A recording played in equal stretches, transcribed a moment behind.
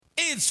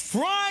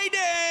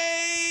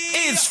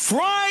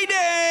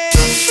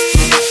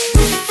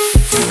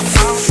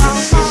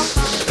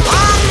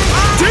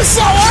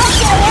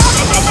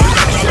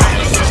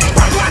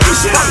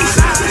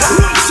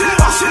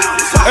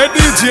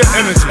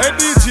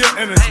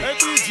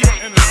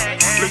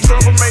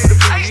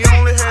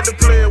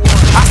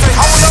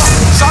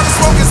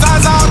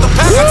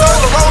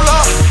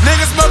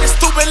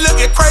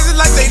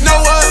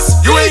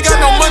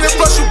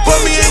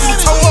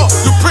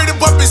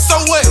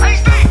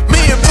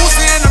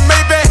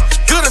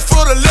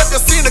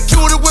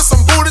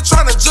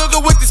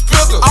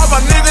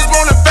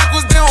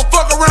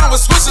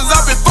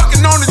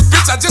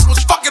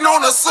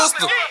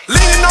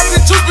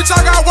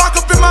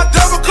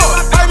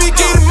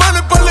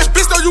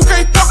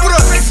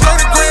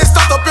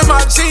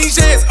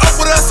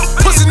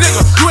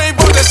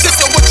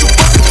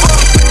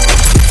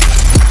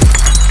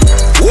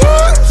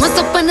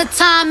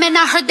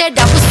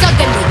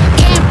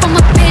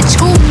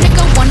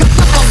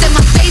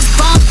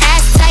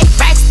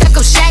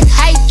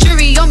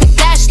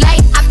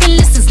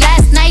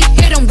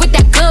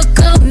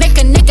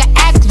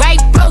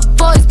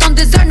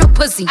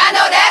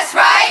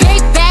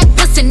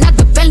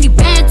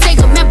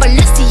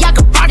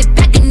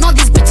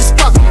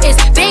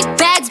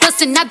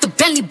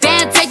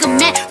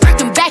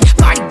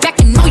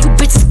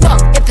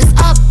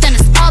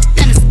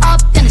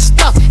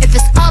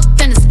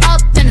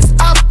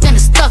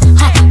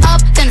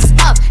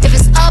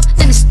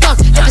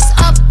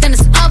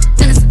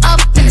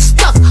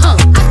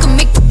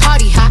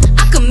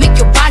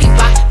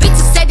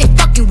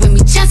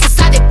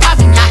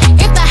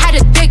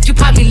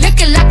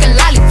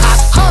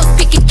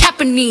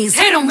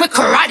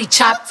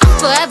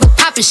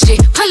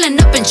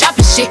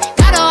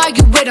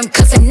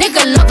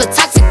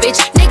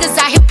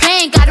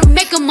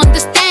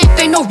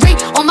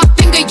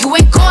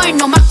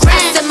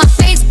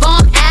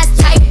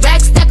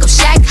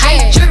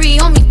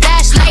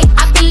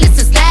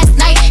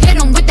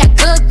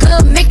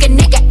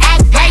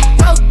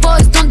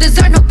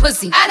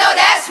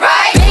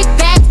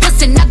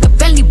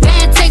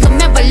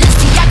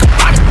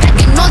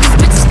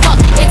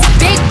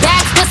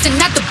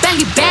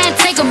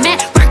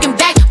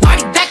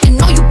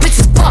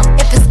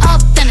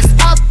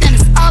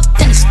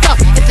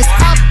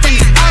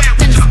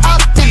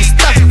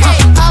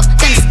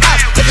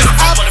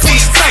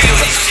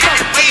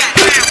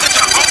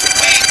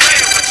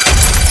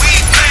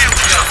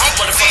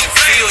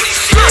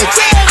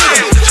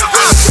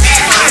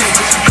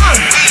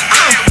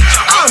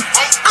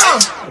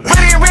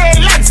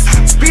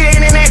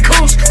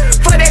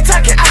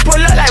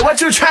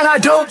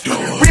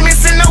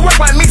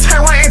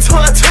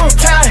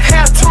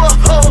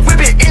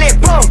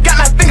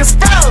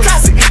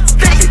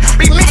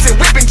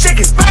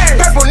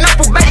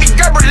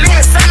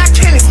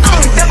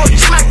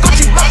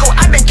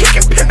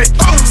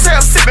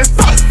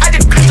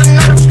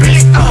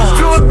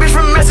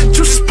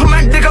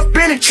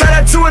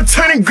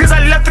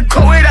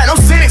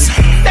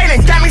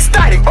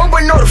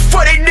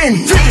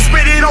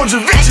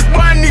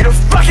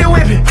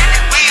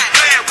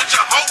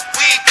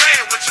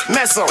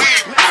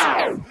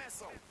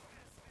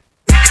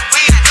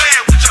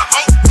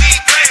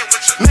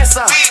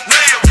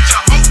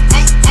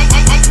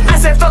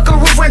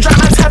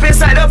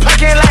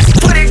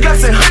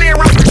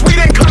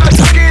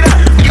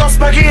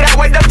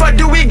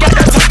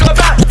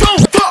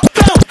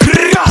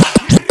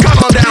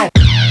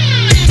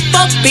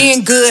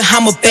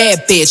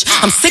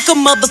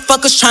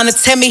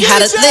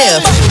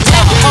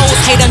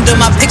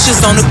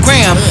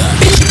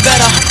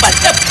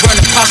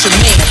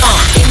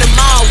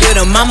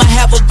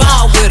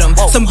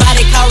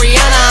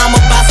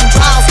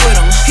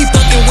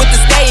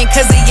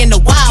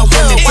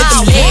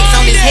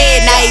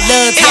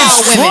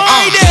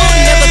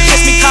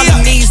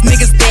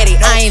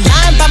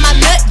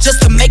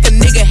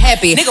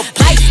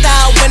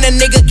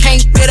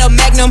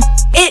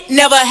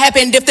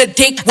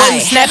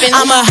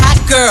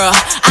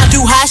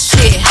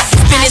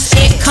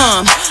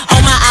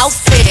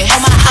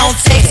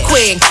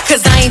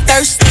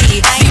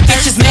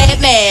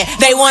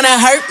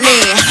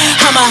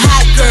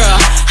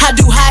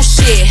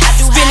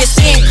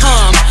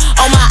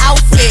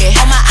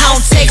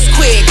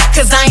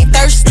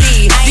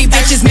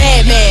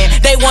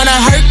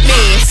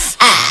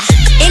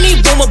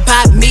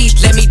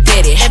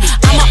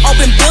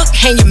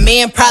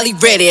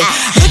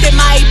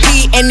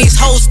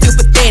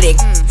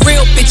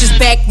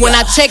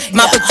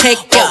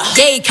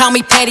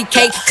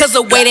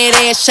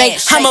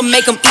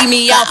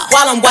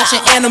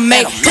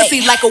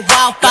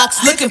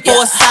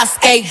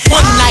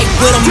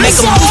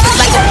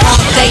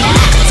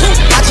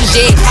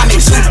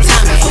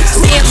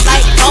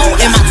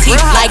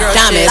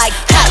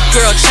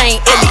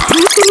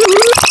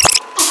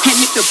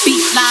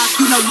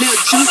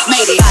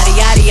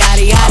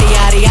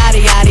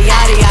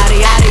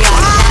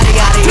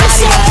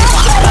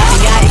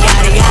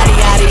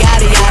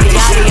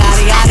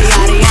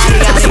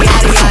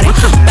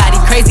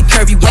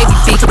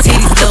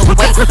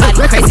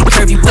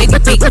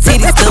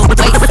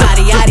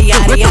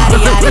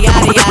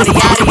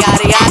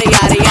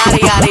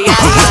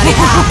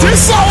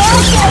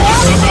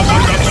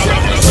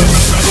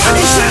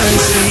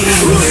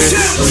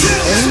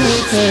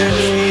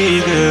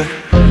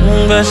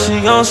But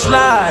she gon'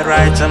 slide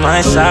right to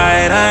my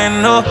side. I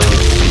know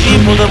she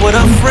pulled up with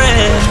a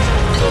friend,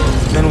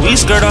 then we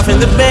skirt off in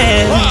the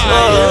bed.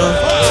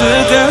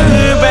 Took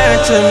her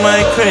back to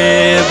my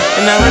crib,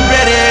 and I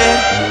regret it.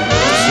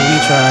 She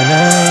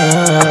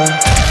tryna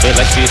feel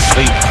like she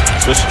asleep,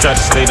 so she tried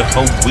to stay the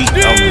whole week.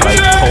 I'm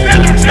like, oh,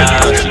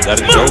 nah, she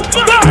gotta go.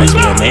 Ask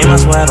me her name, I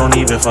swear I don't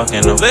even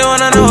fucking know. They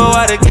wanna know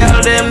why the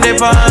girl them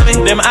dip on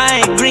me. Them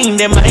I ain't green,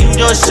 them I ain't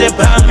just ship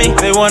on me.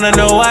 They wanna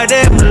know why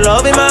them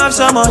love him off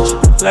so much.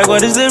 Like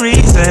what is the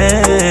reason?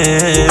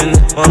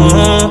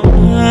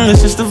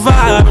 It's just the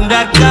vibe from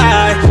that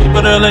guy. She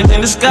put her legs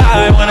in the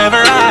sky whenever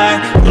I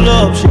pull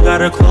up. She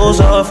got her clothes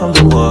off from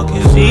the walk,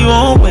 and she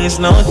won't waste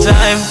no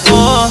time.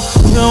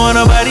 Don't want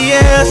nobody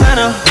else, I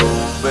know,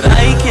 but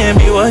I can't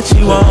be what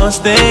she wants.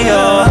 They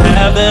all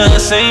have the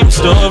same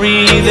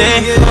story.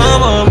 They all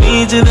want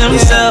me to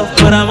themselves,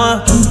 but I'm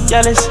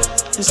jealous.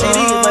 The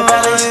city is my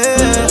palace.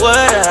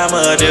 What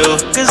I'ma do?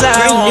 Cause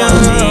I want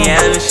me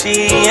and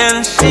she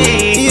and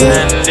she,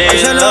 and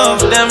they love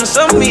them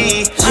so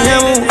me.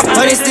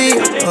 Honesty,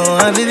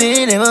 oh, I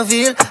baby never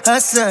feel a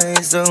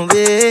sign so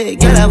big.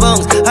 Girl a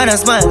bounce and a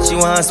smile, she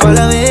want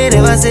swallow me.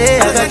 Never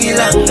say I can kill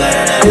longer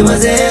than I never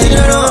say. She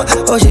don't know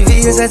how she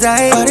feels so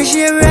tight. How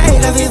she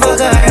right, I feel fuck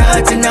her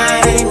out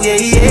tonight.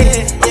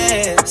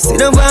 Yeah.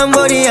 Sit up on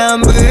body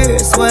and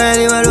burst while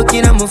you are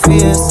looking at my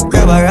face.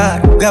 Grab a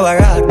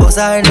rod, bust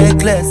her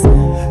necklace.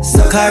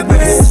 Suck her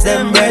breasts,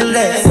 them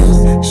breathless.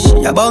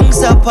 She a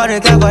bounce up on the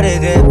top of the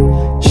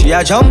game. She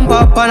a jump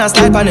up and a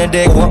slide on the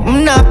deck.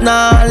 Open up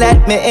now,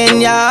 let me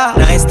in ya.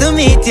 Nice to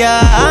meet ya,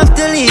 have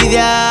to leave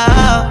ya.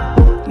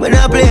 We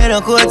not play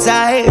no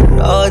courtside,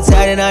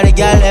 outside and all the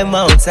girl them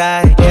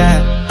outside,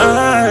 yeah.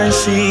 I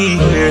see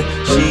her,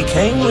 she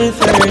came with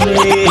her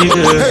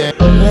nigga,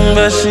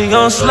 but she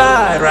gon'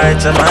 slide right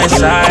to my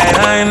side.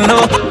 I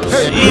know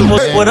she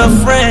was with a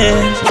friend,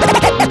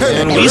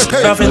 and we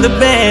skirt off in the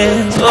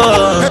Benz.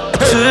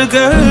 Took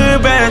her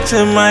back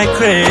to my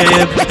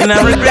crib, and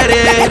I regret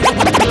it.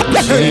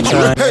 She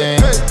tried.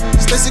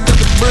 Stacy got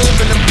the brave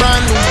and the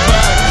brand new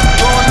bag.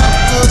 Going up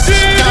good, she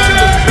can't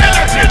look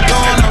back.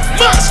 Going up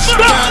fast, she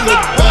can't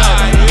look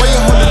back. Why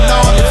you holding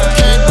on if you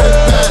can't go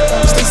back?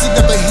 Stacy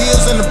got the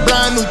heels and the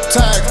brand new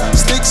tag.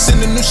 Sticks in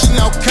the new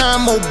Chanel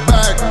camo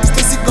bag.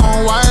 Stacy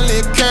going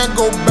wildly, can't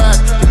go back.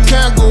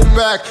 Can't go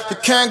back, you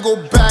can't go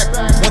back.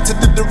 Went to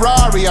the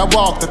Ferrari, I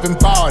walked up and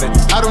bought it.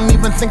 I don't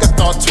even think I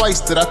thought twice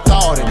that I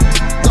thought it.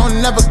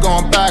 Don't never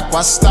going back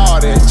where I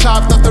started.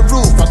 Chopped off the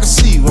roof, I could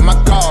see where my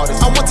guard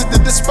is. I wanted to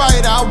the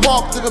spider, I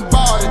walked up and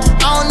bought it.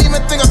 I don't even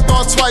think I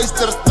thought twice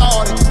that I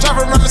thought it.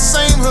 Driving around the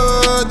same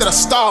hood that I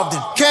starved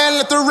in. Can't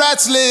let the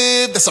rats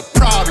live, that's a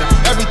problem.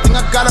 Everything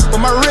I got up on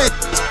my wrist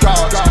is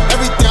gorgeous.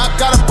 Everything I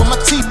got up on my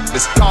teeth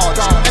is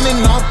gorgeous. And they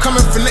know I'm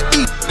coming from the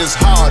east, it's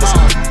hardest.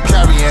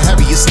 Carrying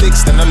heavier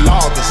sticks than the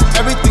loggers.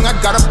 Everything I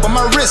got up on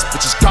my wrist,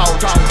 which is gold.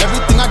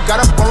 Everything I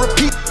got up on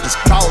repeat is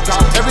gold.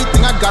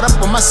 Everything I got up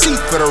on my seat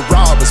for the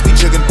robbers. We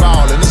jigging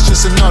ballin', it's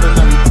just an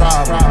ordinary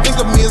problem.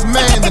 Think of me as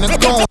man, then a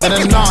goon, then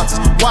a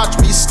nonsense. Watch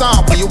me, you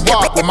stomp when you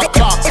walk with my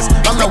clocks.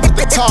 I'm not with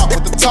the talk,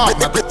 not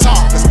the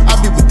talkers. I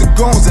be with the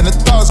goons and the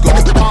thugs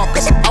going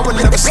bonkers. I would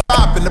never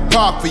stop in the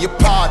park for your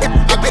pardon.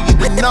 I give you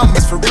the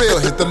numbers for real,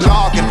 hit the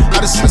login.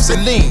 I just spent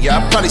Celine, yeah,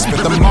 I probably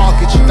spent the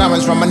mortgage.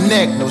 Diamonds round my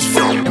neck, no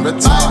f***ing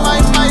retire. I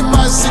might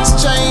buy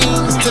 6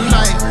 chains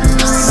tonight.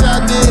 This is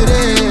how I did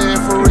it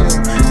for real.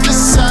 This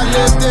is how I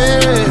lived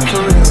it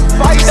for real.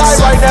 Fight die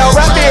right now,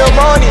 rap me your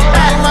money.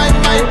 I might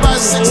buy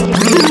 6.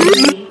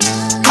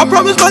 I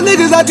promise my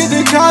niggas I get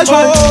the cash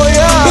right. Oh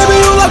yeah.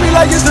 Baby, you love me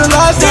like it's the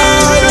last time.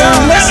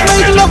 Yeah. Let's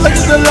make love like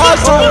it's the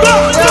last time.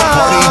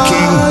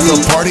 The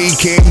party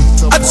king.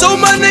 I told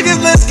my niggas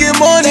let's get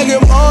money.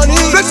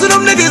 Flex to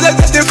them niggas that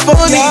they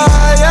funny.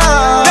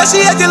 Now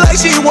she acting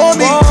like she want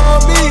me.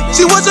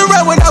 She wasn't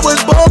right when I was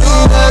born.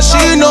 Now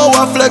she know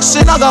I'm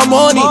flexing, I got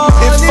money.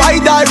 If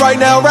I die right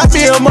now, rap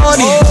me your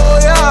money.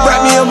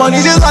 Rap me your money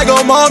just like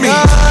a mommy.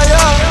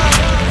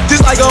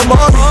 Just like a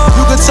mommy.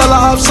 You can tell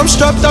her I'm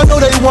strapped, I know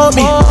they want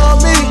me.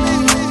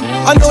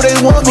 I know they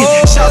want me.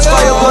 Shots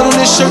fire, blood on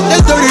this shirt,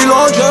 that's dirty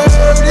laundry.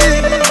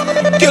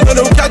 Killing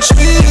them catch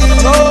me.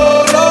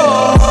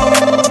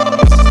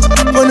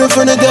 Running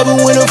from the devil,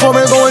 winning from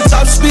it, going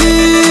top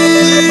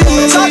speed.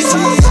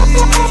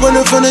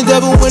 Running from the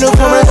devil, winning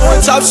from it,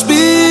 going top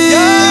speed.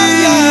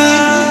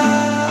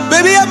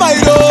 Baby, I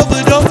might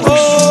overdose.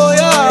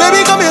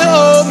 Baby, come here,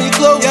 hold me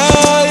close.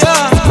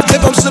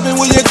 If I'm slipping,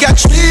 will you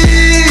catch me?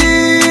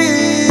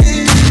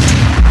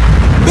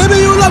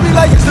 Baby, you love me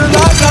like it's the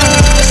last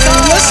time.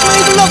 Let's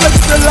make love like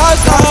it's the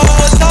last time.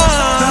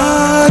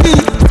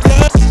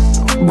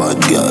 Bad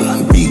girl,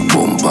 big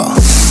bumper,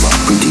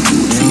 pretty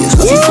good face,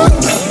 coffee cup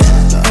that.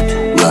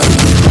 Ride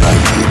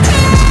it,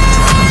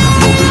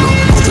 bubble up,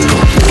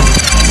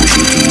 push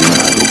it in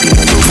hard up in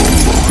the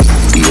bumbo.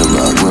 Clear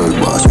hard world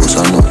boss, what's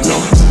a nut now?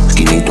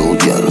 Skin it out,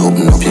 girl,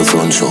 open up your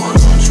front so.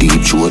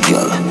 Deep throat,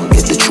 girl,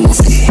 get the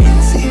trophy.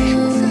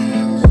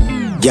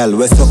 Girl,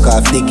 we suck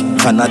off dick,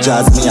 and a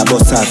jazz me a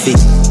bust her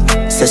feet.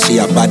 say she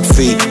a bad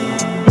freak.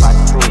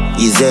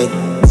 Easy,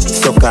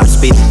 suck and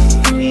spit.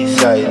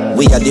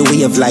 We are the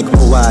wave like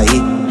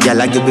Hawaii. Y'all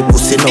give me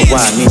pussy no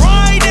warning.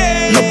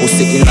 No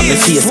pussy in my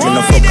face, me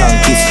no fuck and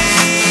kiss.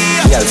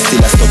 Y'all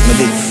still a suck me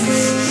dick.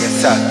 Yes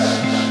sir.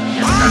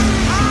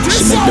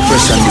 She make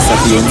depression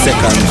disappear in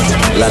seconds.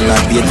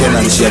 Landlord be a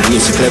tenant, she a way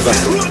she clever.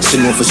 She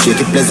know for shake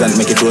it pleasant,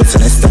 make it road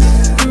sinister.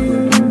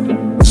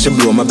 She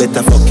blow my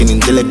better fucking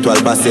intellectual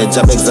passage.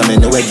 Job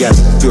examine the way girl,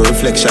 pure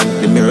reflection.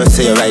 The mirror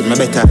say you ride me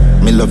better.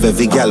 Me love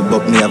every girl,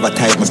 but me have a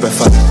type me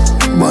prefer.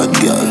 Bad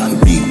girl,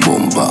 big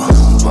bumper,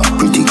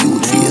 pretty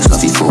cute face, have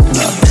you fuck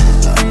that?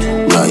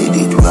 Ride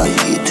it,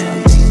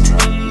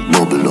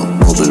 bubble up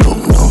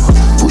now.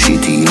 Push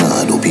it in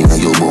hard up inna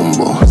your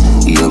bumbo.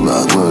 Here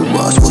a world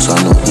boss, what's a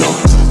nut now?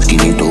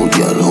 Skin it out,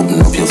 girl,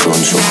 open up your front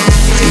so.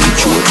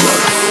 Each your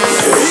girl.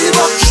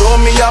 Show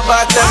me your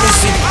back, let me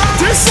see.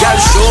 Girl,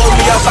 show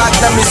me your back,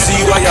 let me see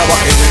why you're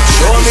walking.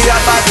 Show me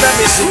your back, let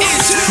me see.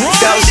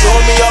 Girl, show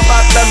me your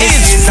back, let me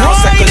see. Now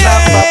second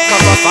lap up,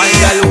 come a fine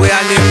girl way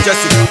her name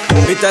Jessie.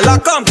 Me tell her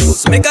come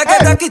close, make her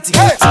get a kitty.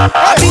 I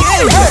be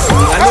angel,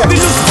 I know be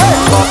loose.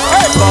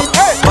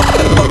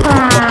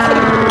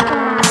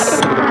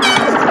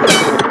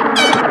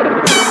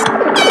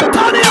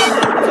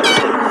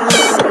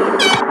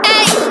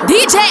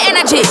 DJ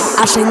Energy,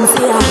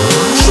 Ashensia.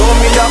 Show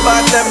me your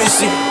back, let me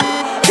see.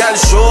 Girl,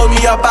 show me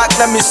your back,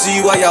 let me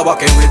see what you're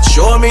walking with.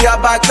 Show me your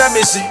back, let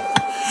me see.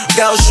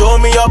 Girl, show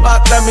me your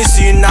back, let me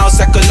see. Now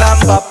second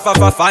lamp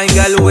up, fine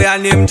girl way her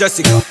name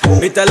Jessica.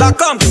 Me tell her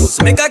come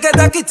close, make her get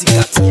a kitty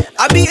cat.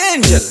 I be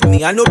angel,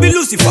 me I know be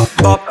Lucifer.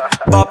 Bop.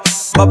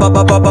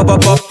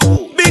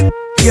 Big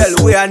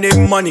girl way her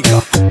name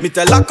Monica. Me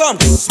tell her come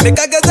close, make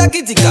her get a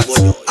kitty cat.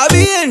 I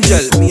be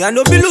angel, me I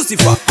know be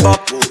Lucifer. Bop.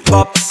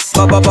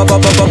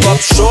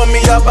 Show me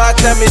your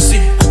back, let me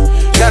see.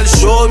 Girl,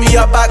 show me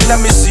your back, let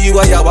me see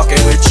what you're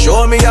walking with.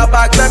 Show me your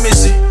back, let me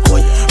see.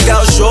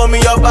 Girl, show me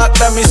your back,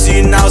 let me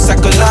see. Now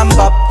second lamp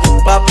up,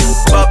 bop.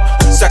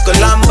 Second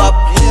lamp up,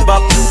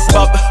 bop.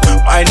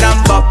 My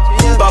lamp up,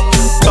 bop.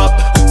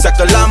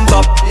 Second lamp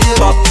up,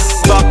 bop.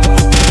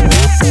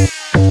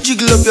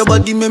 Jiggle up your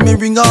body, make me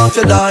ring off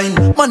your line.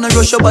 Man, I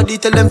rush your body,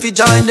 tell them fi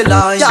join the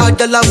line. Yeah,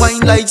 girl a wine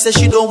like say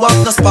she don't walk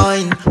no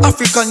spine.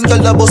 African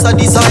girl a boss a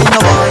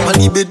designer wine. Man,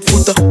 the bed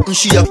footer,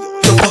 she a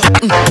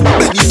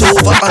bend it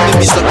over and then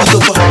me slap it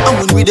over. And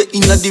when we the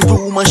inna the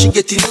room and she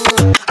get it,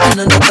 and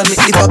another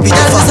make the papi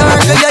the fun.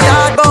 Circle your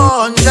yard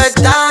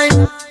 100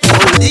 times.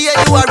 The year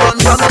you a run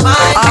from my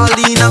mind. All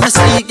inna me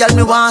sleep, girl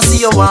me want see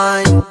you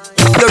wine.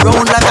 You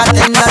round like a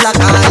 $10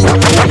 kind.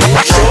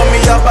 Show me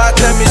your back,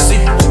 let me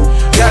see.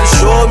 Girl,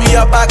 show me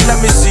your back, let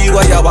me see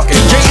what you're walking.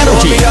 Show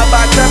me your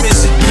back, let me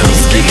see.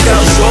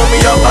 Girl, show me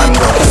your back,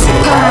 let me see.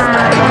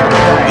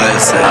 Well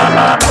said,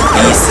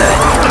 east side.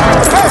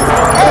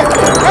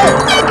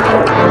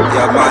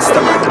 Your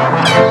mastermind.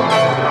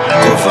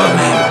 Go for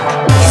me.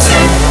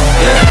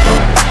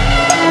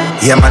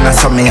 Yeah, man, I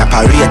saw me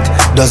operate.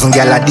 Doesn't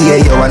get a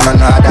day, you want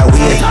none other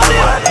way.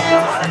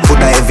 Put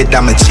a heavy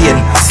than my chain,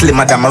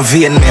 slimmer than my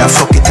vein. Me a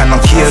fuck it and no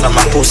care.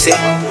 My pussy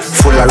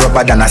full of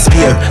rubber than a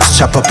spear.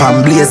 Chop up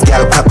and blaze,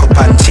 girl, cock up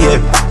and cheer.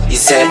 He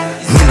said,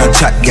 me no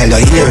chat, girl,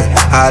 you hear.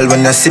 All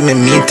when you see me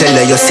tell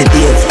her you see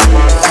Dave.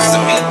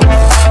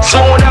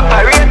 Smooth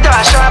operator,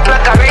 sharp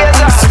like a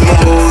razor.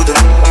 Smooth.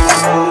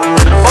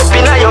 Up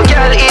inna your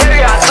girl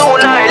area,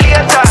 sooner or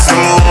later.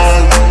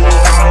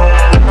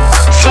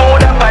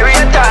 Smooth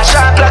operator,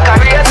 sharp like a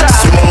razor.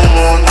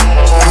 Smooth.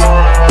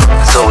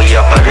 So we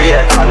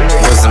operate.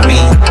 Wasn't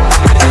me.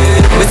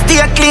 We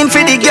stay clean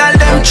for the girl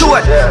them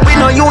throat. We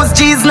no use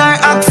G's nor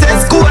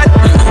access code.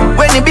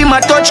 When it be my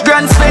touch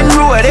Grand Spend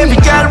Road, every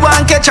girl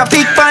want catch a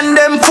pic pan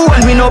them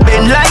phone. We no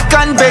bend like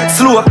convex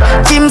slope.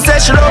 Kim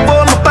says she love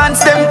how my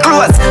pants them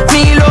close.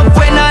 Me love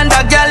when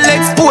under girl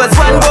expose.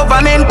 One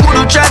government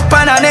could chat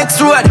pan a next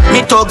road.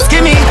 Me thugs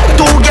give me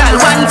 2 girl,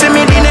 1 for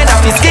me the net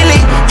of his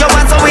skilly. You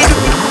want so we do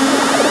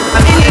a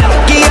minute.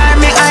 Give her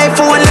me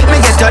iPhone, let me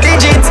get your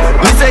digits.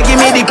 Me say give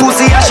me the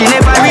pussy and she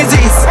never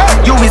resist.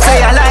 You will say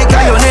I like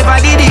her, you never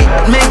did it.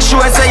 Make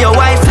sure say your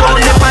wife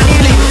don't never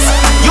need it.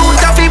 You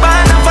taffy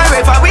ban and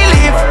forever we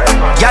live.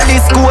 Girl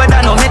is good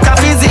and no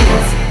metaphysics.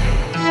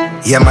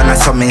 Yeah, man, I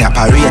saw me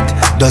operate.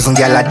 Doesn't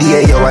get a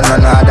day, you want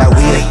none other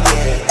way.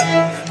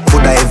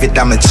 Put a heavy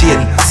than my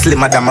chain,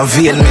 slimmer than my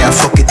vein. Me a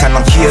fuck it and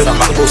no care.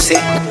 My pussy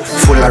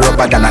full of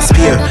rubber than a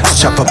spear.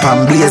 Chop up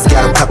and blaze,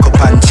 girl, cock up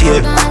and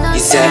cheer. He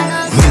said,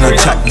 me no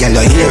chat, girl,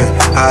 you hear.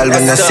 All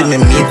when you see me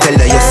tell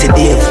her you see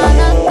Dave.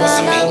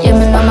 Yeah,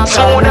 me know my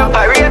Smooth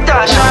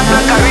operator, sharp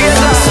like a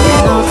razor.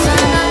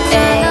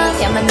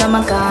 Yeah, me know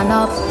my gone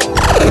up.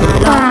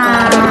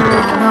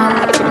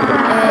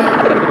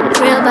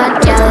 Real bad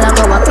girl, I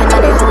go up inna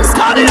the house.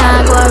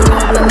 Nah go a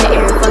road with me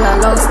ear full of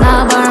love.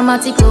 Nah bar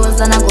matty clothes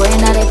and I go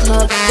inna the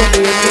club. The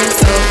beer feels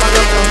so full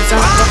of guns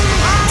and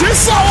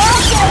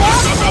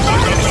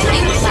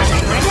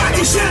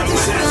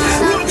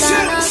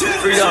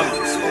Freedom,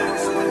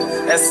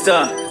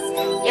 Esther.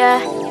 yeah,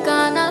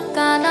 gone up.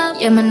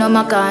 Yeah, me know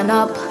my gone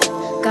up.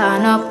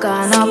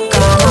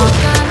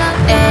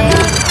 Hey,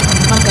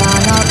 my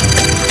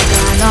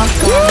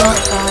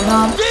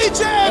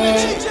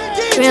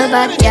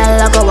bad girl,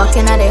 I go walk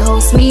in at the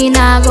house. Me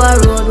nah go a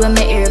road with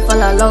my ear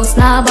full of louse.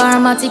 Nah bar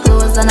matty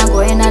clothes and I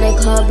go in at the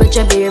club with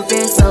your beer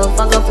face. So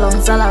fuck up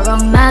flunks all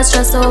around, mad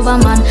stress over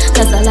man.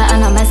 Cause a lot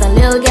and I mess a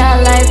little girl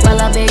life. Well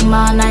a big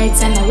man I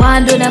tell me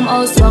want do them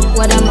housework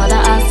with them mother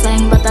ass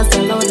sign. But I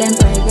still hold them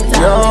private,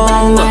 I live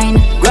on mine.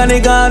 Granny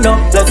gone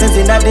up, blessings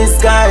in a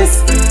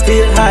disguise.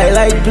 Feel high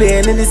like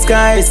plane in the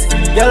skies.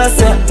 Y'all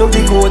say, look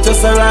the coat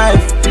just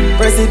arrive.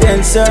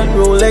 Presidential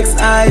Rolex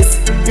eyes.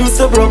 Used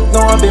to broke,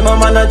 now I be my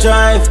man a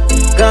drive.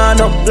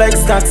 Gone up like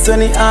stocks on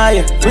the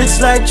eye. Rich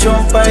like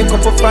Trump, buy a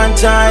couple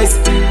franchise.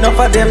 Enough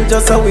of them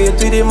just a way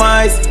to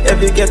demise.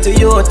 If you get to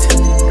youth.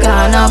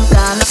 Gone up,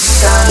 gone up,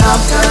 gone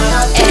up, gone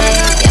up. Hey,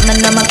 yeah,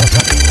 man, I'm a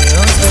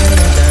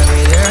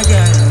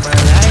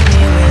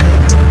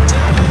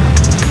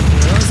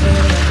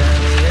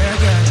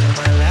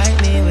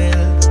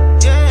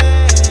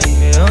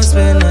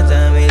spend no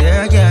time with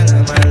her, girl,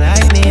 man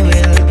like me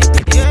will.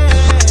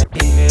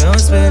 If you don't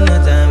spend no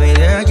time with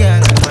her, girl,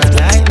 man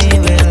like me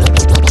will.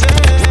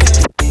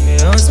 If you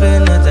don't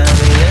spend no time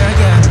with her,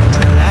 girl,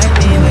 man like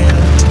me will.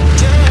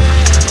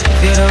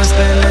 If you don't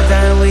spend no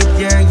time with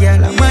your girl,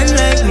 man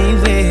like me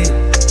will.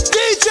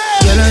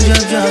 Girl, I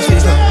drop, she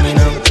fuck me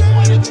now.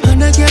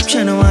 And the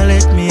caption, I wanna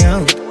let me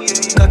out.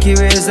 Cocky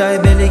raise, I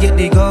belly get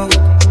the go.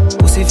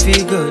 Pussy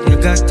feel good, you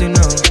got to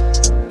know.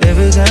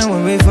 Every time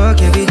when we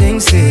fuck,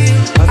 everything's safe.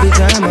 Every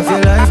time I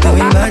feel life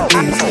doing bad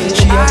things.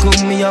 She a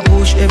come, me a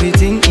push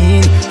everything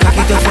in. Cock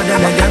it up for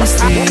them and them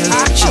still.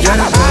 She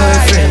got a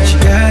boyfriend, she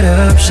got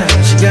option.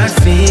 She got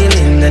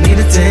feeling, I need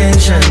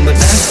attention.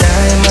 But last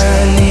time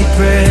I need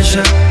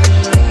pressure.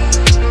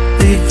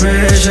 Big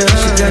pressure.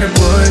 She got a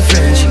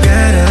boyfriend, she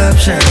got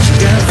option. She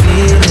got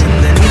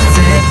feeling, I need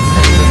attention.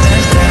 But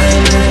last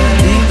time I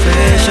need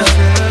pressure.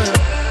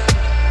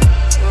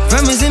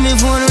 Promise me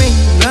phone ring.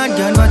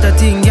 God, what a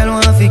thing. Girl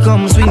want fi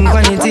come swing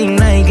funny thing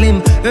like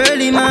limb.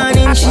 Early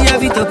morning, she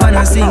have it up and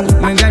a sing.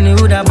 My granny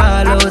woulda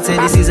ball out, say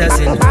this is a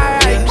sin.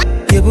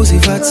 Your pussy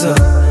fat so,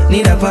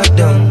 need a pat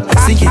down.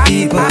 Sink it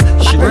deeper,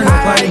 she burn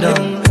up and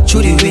down.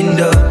 Through the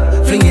window,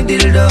 fling it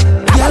dildo.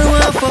 Girl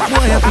want fuck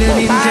boy, I play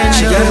Nintendo.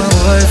 She got a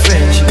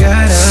boyfriend, she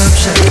got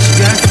option. She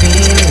got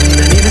feeling,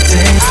 I need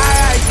attention.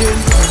 Alright then,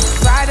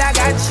 Father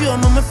got you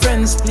among my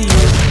friends, please.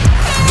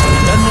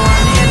 Don't know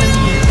I'm the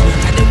enemy.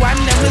 One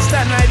them will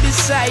stand right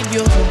beside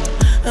you,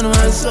 and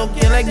wanna soak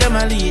you like them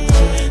a lead.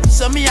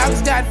 So me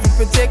ask God to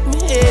protect me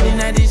head in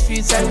the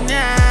streets at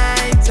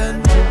night.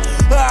 And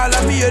all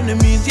of me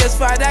enemies, yes,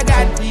 Father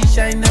God, please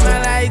shine them a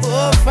light.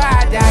 Oh,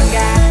 Father God,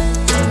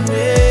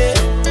 yeah.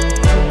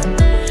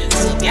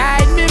 So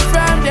guide me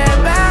from the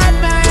bad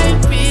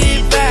mind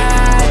people.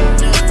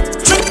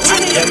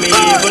 Yeah, me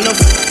evil enough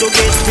to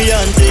get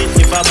beyond it.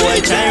 If a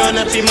boy try run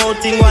up him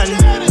out in one,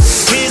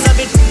 squeeze a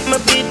bit, me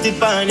beat it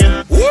pan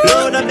ya.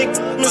 Load a big,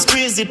 me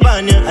squeeze it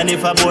pan ya. And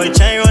if a boy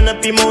try run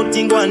up him out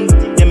in one,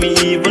 yeah, me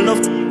evil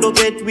enough to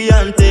get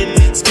beyond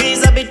it.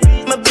 Squeeze a bit,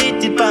 me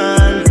beat it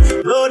pan.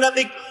 Load a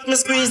big, me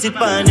squeeze it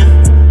pan ya.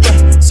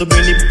 Yeah, so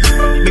bring it,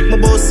 make my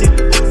boss it.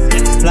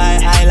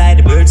 Fly high like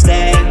the birds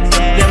there.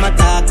 Them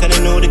attack and I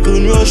know they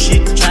couldn't rush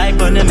it. Try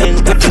on them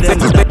and cut to them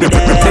and stop it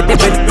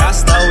there.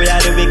 Rasta, we are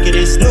the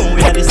wickedest, no,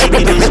 we are the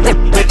sickest.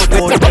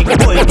 Make a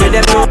boy, get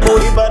them no boy.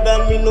 But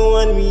than me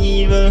know and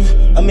me evil.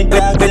 I mean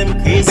dog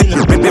them crazy.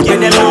 Get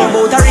them know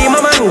about a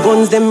rima man.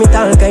 Guns them me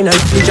all kind of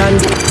vision.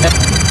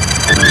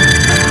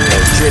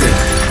 Trinity.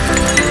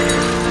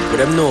 What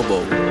them know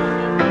about?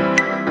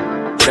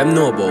 What them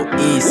know about?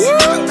 East.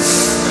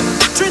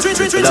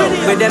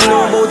 With them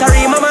know about a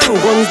rima man.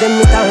 Guns them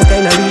with all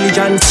kind of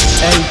religion.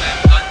 Hey,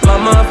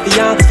 mama fi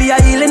ask fi a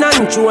healing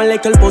and true a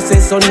little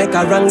possess on make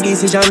a wrong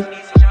decision.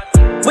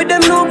 With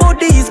them know about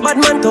these bad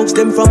man talks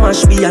them from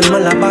Ashby and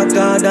Malabar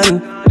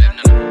Garden.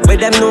 With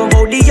them know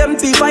about the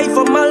MP5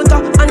 from Malta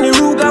and the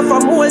Ruger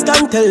from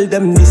Walton. Tell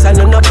them this and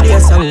none of play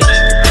song.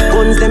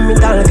 Guns them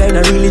with all kind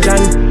of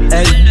religion.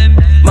 Hey,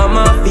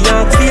 mama fi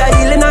ask fi a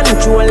healing and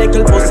true a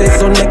little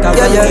possess on make a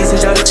wrong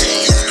decision.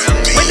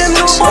 With them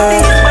know about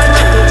these bad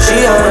man.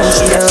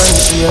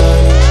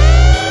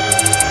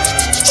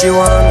 She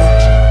want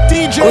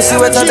me. Pussy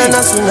wetter than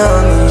a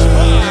tsunami.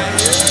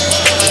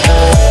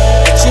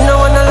 She no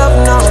wanna love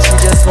now, she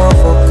just want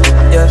fuck.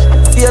 Yeah,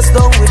 face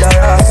down with her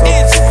ass up.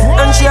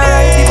 And she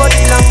alright, the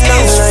body long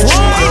like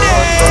she go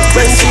hot.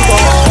 When she go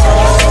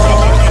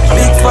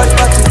big fat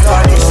body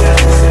cocky.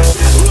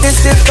 This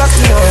stiff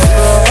cocky on.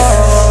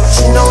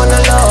 She no wanna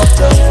love,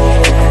 just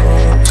fuck.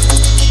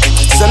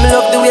 So me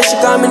love the way she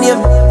call me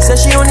name. Say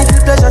she only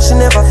feel pleasure, she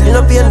never feel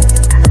no pain.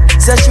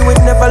 Say she would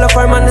never love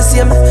her man the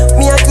same.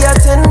 Me a give her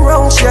 10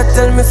 rounds, she a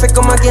tell me fi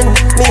come again.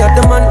 Me a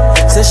the man.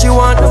 Say she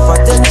want enough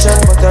attention,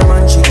 but her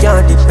man she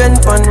can't depend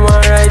on. One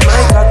ride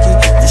my cocky,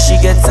 do she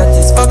get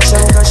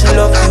satisfaction? Cause she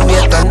love the way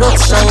that not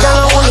strong. Girl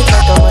I want it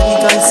like a man, he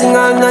can sing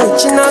all night.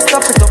 She not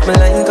stop it up me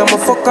line, come a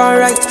fuck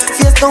alright.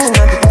 Face down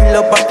and the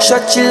pillow back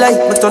shot she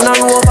like. Me turn her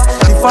over,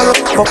 lift her up,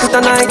 fuck it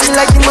and I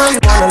like the man.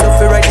 Wanna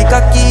love her ride the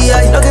cocky,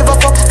 I don't give a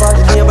fuck for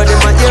the neighbor,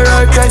 them a hear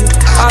her cry.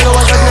 All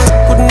hours at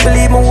night, couldn't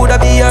believe me woulda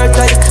be her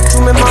type. To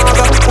me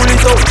mother, pull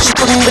it out, she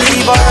couldn't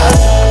believe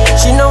her.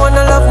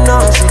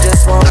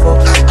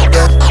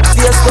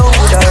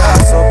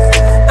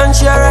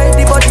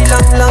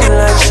 long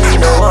like she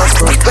know what.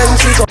 When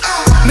she go,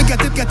 me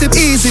get it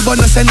easy, but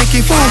no say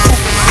Nicky fool.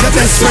 Your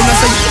best friend, I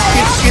say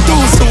you too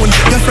soon.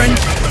 Your friend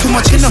too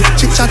much enough,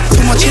 chit chat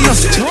too much enough.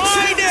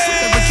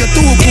 You're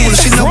too cool.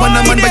 She no want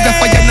a man, but you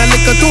fire and a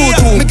little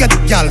too. Me get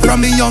y'all from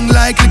me young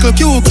like little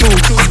QQ.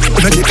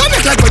 Make it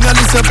connect like when you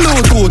listen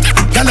Bluetooth.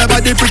 Y'all her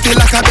body pretty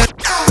like a bed.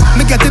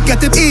 Me get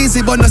it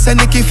easy, but no say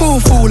Nicky fool.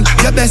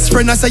 Your best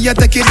friend, I say you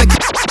take it.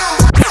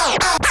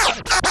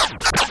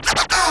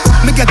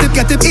 Me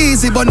get it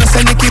easy, but no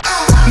say Nicky.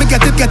 Me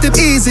get it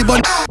easy,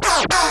 but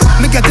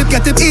me get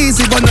it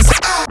easy, but no say.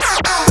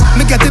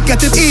 Me get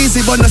it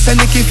easy, but no say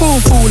Nicky fool.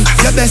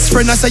 Your best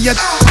friend, I say you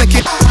take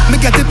it. Me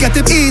get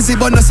it easy,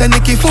 but no say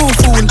Nicky fool.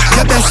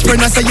 Your best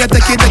friend, I say you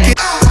take it.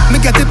 Me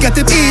get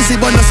it easy,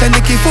 but no say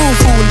Nicky fool.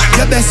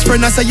 Your best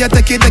friend, I say you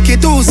take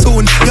it too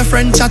soon. Your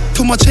friend chat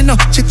too much enough,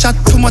 chit chat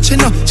too much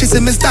enough. She say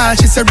me style,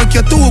 she say Rick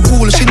you too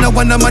cool. She no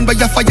want a man, but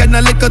you fire and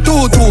a little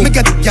too. Me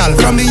get y'all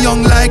from me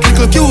young like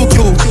little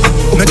QQ.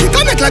 Make it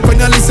connect like when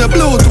you listen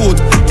Bluetooth.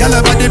 Y'all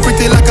her body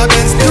pretty like a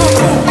Benz.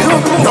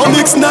 No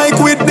mix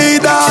Nike with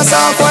Adidas,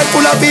 half white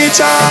full of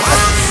features.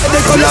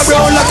 They color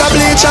brown like a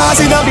bleachers.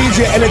 In a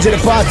DJ Energy the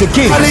party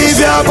king. I leave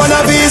you up on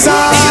a visa.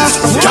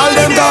 Tell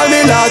them call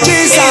me Lord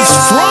Jesus.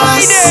 It's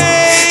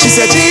Friday. She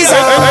said Jesus.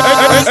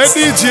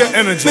 DJ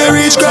Energy. Me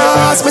reach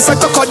grass, me say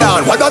cocoa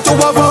down. What got to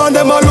have on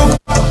them a look.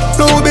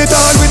 Louis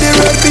Vuitton with the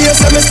red face.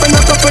 Me spend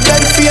a couple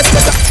dead face.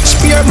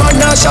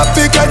 Spearman and shop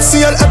pick at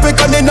seal. Epic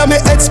and in a me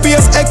head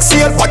space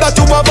exhale. What got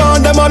to have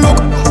on them a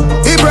look.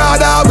 The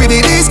brother with the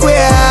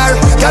D-square.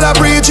 Can I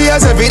preach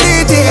yes every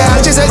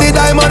detail. She said the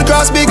diamond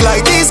cross big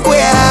like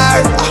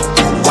D-square.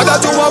 What I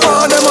do I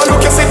want them a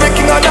look. You see the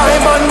king of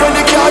diamond. When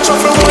the car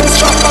shuffle one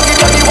strap back in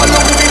the one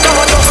look. We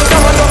down.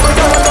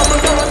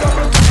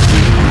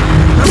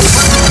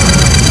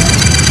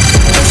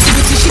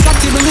 She got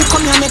it when you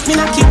come here make me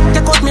knocky.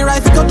 Take out me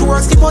rifle, go to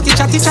work, skip out the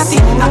chatty.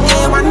 A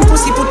A1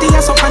 pussy, put the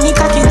ass up on the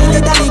cocky.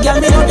 The daddy girl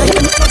me love you.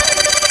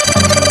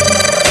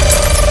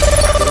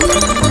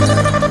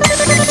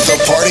 The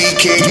Party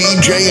King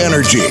DJ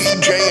Energy.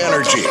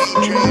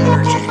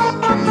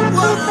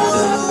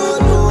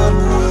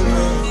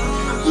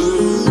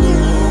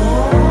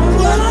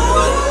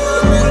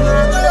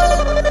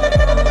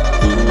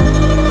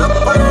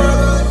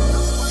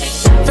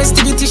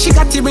 Festivity, she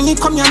got it, bring it,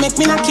 come here, make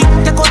me knocky.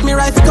 Take out me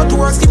rifle, go to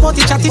work, skip out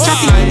the chatty. A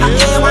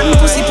A1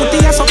 pussy, put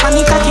the ass up on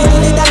the cocky.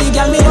 The daddy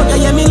girl me love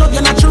you, yeah, me love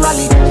you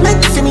naturally.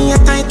 Make for me a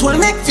tight one,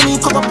 make for me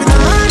come up in the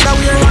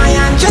underwear,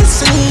 Ryan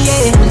Jensen,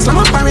 yeah. Slam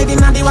up already,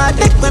 now the wild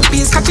deck when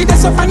peace catch it,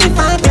 that's up on the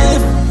five,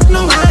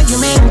 no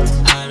argument.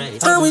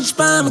 On which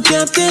part me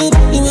kept it.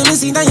 You made me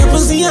see that your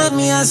pussy had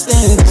me a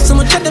stage. So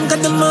much of them got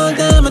them all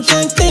down, I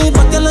can't take.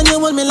 But girl, you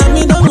hold me like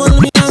me, don't hold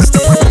me on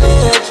stage.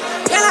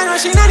 Girl, I know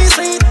she not the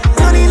street.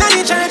 Money not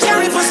the church,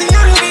 carry pussy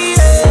on me,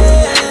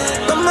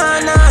 yeah. Come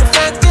on, now,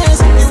 fuck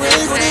this. You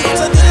really good, you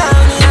come to the line,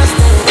 me on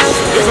stage.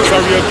 This is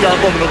a real car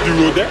coming up the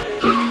road there.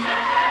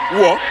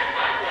 What?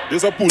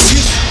 There's a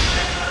police.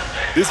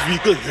 This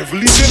vehicle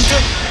heavily tinted.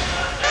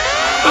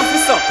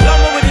 Officer,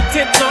 lumber with the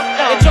tint on.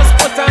 It just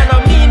put on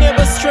a me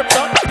neighbor stripped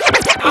up.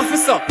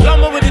 Officer,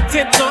 lumber with the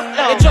tint on.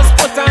 It just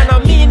put on a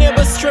me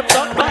neighbor stripped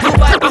up.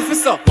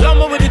 Officer,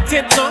 lumber with the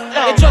tint on.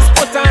 It just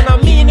put on a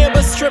me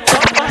neighbor stripped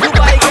up.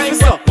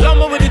 Officer,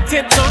 lumber with the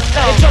tint on.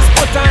 It just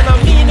put on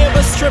a me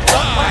neighbor stripped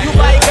up. You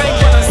buy gang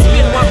when I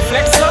spin one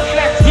flex up.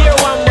 Here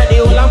one body,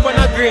 hold up on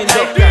a green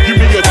up. Give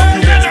me your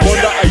documents,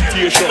 bonder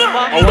citation.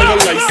 I want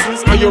your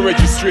license and your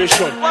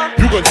registration.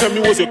 You gon' tell me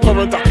what's your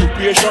current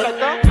occupation,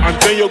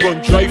 and then you're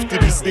gon' drive to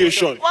the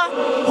station.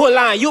 Hold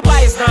on, you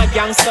boys not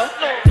gangster.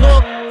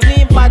 No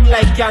clean bad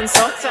like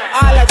cancer.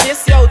 All of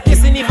this, yo,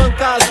 this ain't even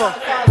call for.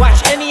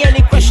 Watch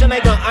any question I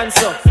gon'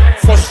 answer.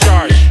 First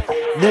charge,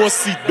 no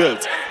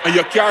seatbelt, and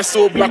your car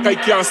so black I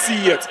can't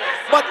see it.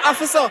 But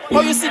officer,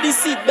 how you see the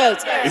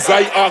seatbelt? Is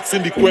I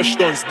asking the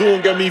questions,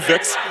 don't get me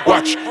vexed.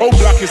 Watch, how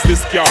black is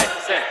this car?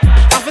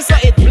 Officer,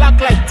 it black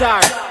like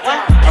tar.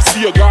 I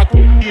see you got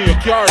in your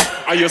car,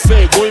 and you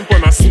say going for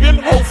a spin,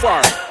 how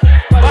far?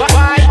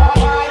 Bye.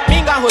 Me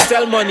got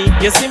hotel money,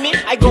 you see me?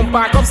 I gon'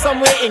 park up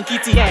somewhere in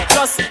Kitty.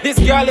 Plus, this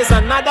girl is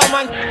another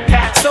man.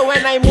 So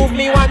when I move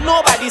me, want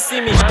nobody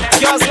see me.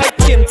 Girls like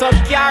tint up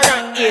car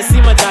and AC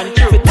madam.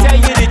 To tell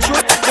you the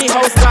truth, me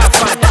house got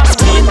fun.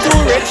 Being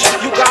too rich,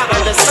 you got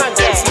understand.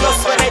 Plus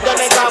when I done,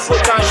 I got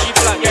put on she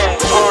plan.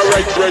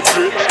 Alright,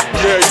 brethren.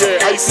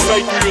 Yeah, I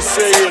sight what you're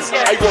saying.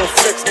 I gon'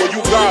 flex, but you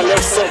gotta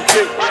left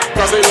something.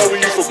 Cause I love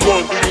you for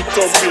gun, do you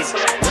thumping.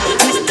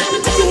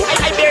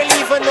 I barely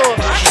even know.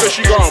 She said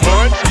she got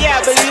man? Yeah,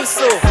 I believe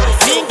so.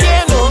 Me and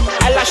Gay know,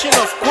 I lashing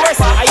of course.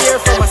 I hear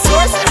from a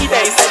source, he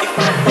dies.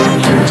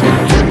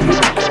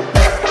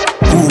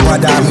 Who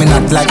bother me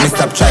not like me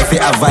stop try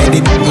fi avoid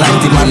it. Like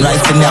the man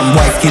right in them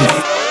white skin.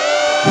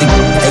 The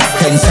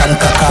extension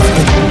cock off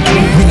it.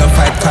 Me no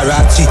fight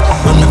Karachi.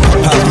 When me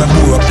pop out me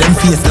bore up them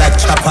face like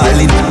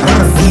Chapalin.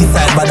 East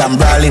side but I'm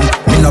brawling.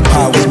 Me no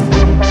power with.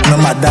 No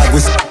my dog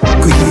with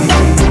quick.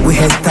 we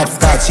head top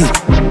starchy.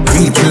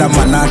 Real killer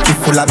man, keep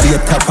full of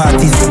beta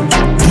parties.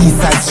 East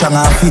side strong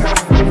and fit.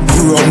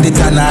 You round it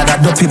another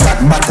dopey back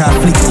butter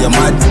flick. You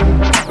mad?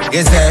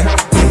 Yes, sir.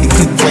 The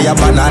clip for your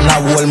banana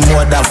wall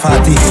more than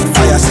 40.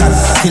 Fire shot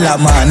till a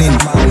morning.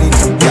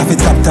 You have to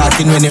stop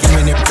talking when you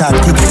talk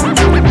kick.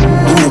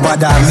 Over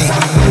than me.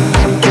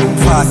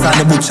 Fast on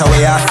the butcher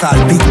where you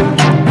assault big.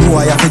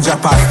 Boy, you have to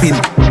drop a spin.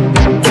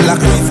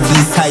 Black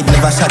risky side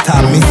never shut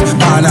and miss.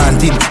 Man and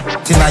tip.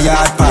 Tina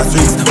yard pass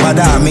risk.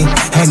 Bother me.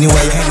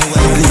 Anyway,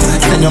 please.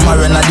 Send your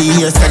marine at the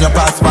ear. Send your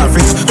passport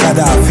fridge.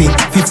 Gaddafi.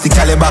 50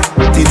 caliber.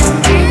 Tip.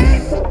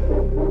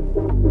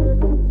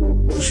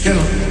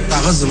 مشكلة بتاع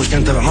غزة مش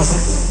كان تبع مصر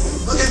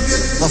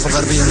ضفة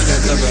غربية مش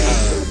كان تبع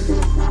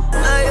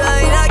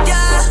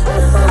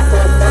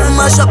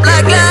Mash up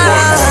like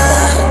glass.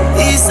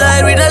 East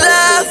side with a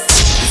laugh.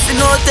 If you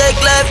don't take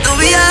life to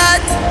be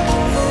hard.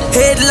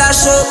 Head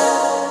lash up.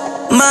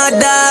 My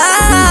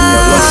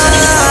dad.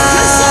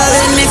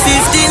 When me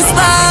 15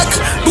 spark.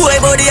 Boy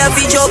body a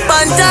fi jump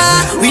and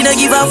talk. We no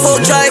give a fuck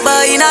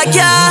driver in a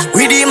car.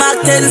 With the Mac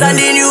 10s and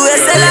the new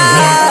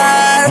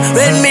SLR.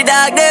 When me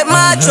dog them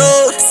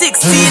macho.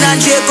 16 and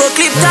Draco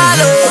clip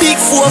tall out. Big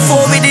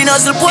 4-4 with the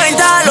nozzle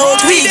point all out.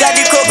 We got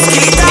the coke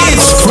split all out.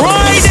 It's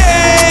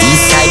Friday.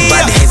 Eastside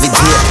bad heavy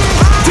gear.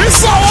 This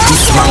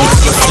man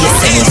with your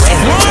face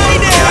anywhere.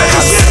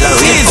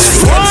 It's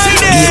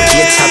Friday. Be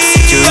a chap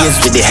serious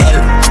with the hell.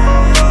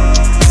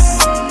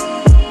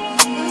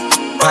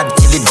 Bad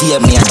till the day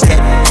me a dead.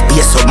 Be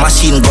a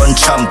submachine gun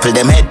trample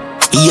them head.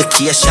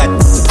 AK shot.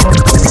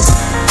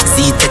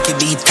 See take a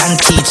beat and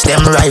teach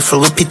them. Rifle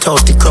whip it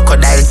out the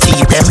crocodile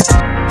teeth them.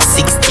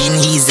 16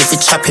 easy if you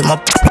chop him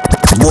up.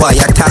 Boy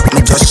attack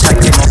me just shut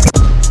him up.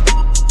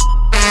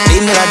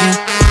 Bin Laden,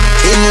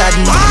 Bin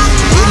Laden,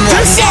 Bin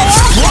Laden.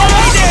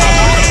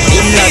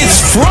 It's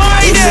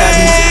Friday.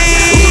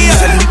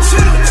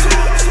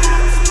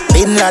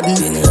 Bin Laden,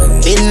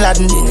 Bin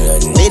Laden,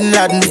 Bin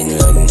Laden,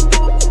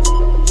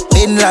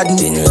 Bin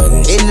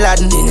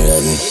Laden, Bin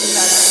Laden.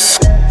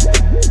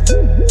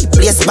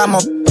 Place bomb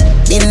up,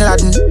 Bin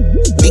Laden,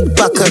 big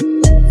bucket.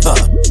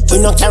 We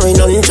no carry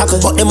none chuckle,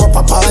 but them up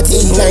a party.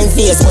 9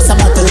 face was a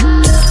battle.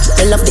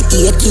 I love the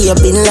AK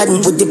Bin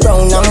Laden with the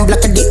brown and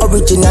black of the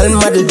original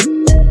model.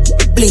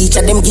 Bleach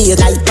at them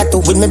gears like tattoo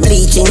with me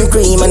bleaching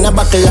cream and a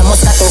buckle of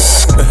Moscato.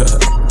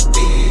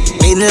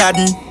 Bin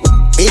Laden,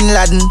 Bin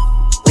Laden,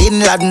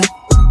 Bin Laden.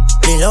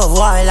 Me love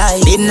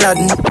wildlife. Bin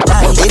Laden,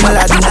 Bin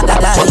Laden,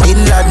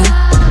 Bin Laden.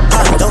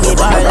 Don't get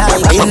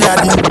wildlife. Bin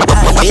Laden,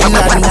 Bin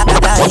Laden,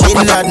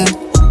 Bin Laden.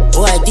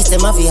 Boy, this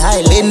them a fi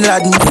high. Bin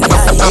Laden,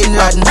 Bin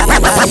Laden.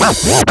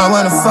 I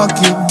wanna fuck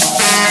you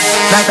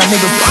like a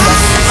nigga.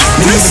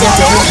 Me need to get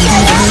your work, you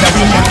need a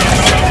winner.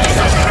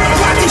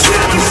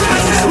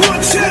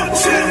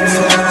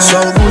 So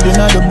good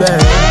in the bed.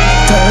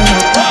 Turn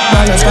up,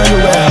 balance on your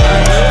way.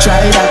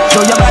 Try that,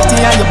 show your body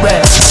and your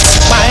breath.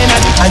 Why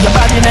not? And your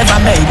body never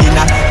made in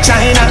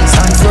China.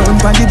 Stand firm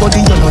on the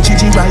body, you're not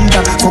Gigi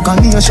rider. Fuck a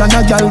nation, a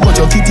girl, but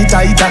your kitty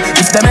tighter.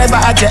 If them ever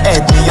at your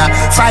head, me a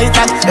fight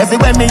that.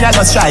 Everywhere me a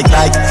go strike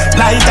like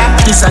lighter.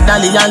 This a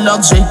dolly and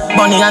luxury,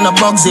 money and a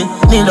bugsy.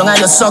 Kneel down and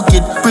you suck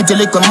it, pretty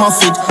little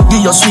muffet.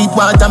 Give your sweet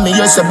water, me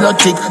use a blood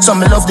tick.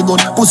 Some me love the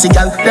good pussy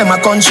gal, them a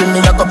country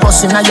me. I go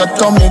bust in your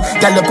tummy,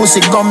 gal your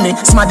pussy gummy.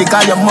 Smarty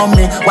call your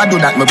mommy, why do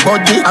that me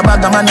body? A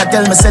bag of man a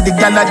tell me say the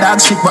gal a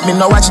dog shit, but me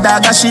no watch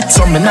dog a shit,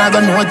 so me not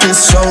gonna notice.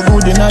 So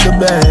good in the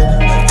bed,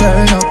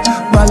 turn up,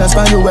 balance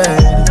by your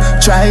head.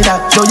 Try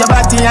that, show your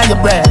body and your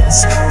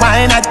breasts.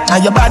 Why not?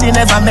 And your body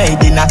never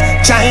made in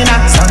China.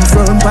 Stand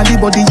firm on the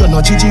body, you're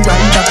not Gigi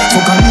rider.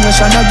 Fuck a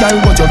nation, a girl,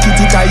 but your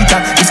kitty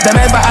tighter. If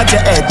them ever at your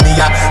head, me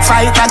a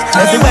fight that.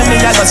 Everywhere me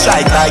a go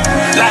strike like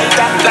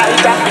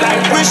that.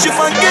 Wish you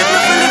forgive me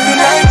for living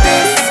like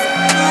this.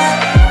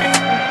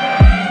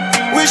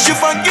 Wish you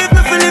forgive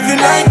me for living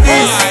like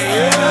this.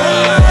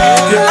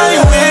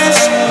 I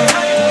wish.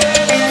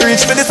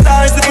 Reach for the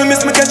stars, if we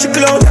miss me catch a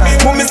cloud.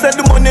 Mommy said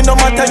the money no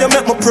matter, you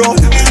make me proud.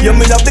 You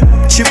me love the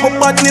chip up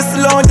badness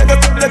loud.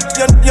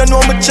 You know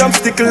me champ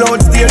stick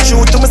loud. Stay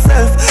true to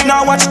myself.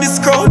 Now watch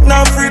this crowd,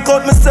 now freak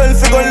out myself.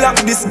 You gon'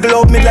 lock this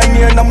glove,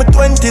 millionaire in my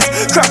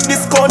 20s. Crack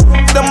this code,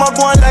 them a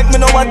go on like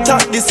me no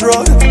attack this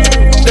road.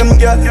 Them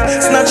girl,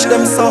 snatch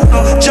them so,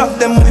 jack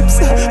them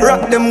whips,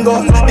 rock them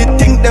gold. They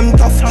think them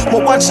tough,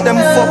 but watch them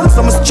fall.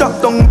 So me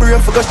strap down brain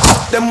for go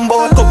chop them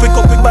ball. Cup it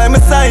by my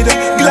side,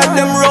 glad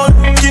them roll.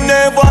 You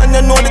never and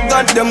you know the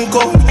goddamn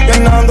code. You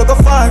nah go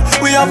far,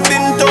 we have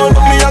been told.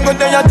 But me I go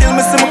there till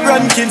me see my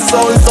grandkids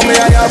soul. So me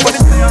I have for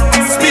the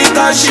speak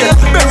and shit.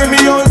 Bury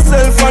me own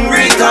self and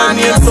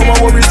reincarnate. So my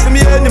worries for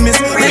me enemies,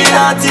 really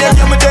not take.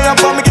 You me there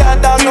for me can't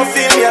dog no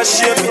feel me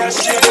ashamed.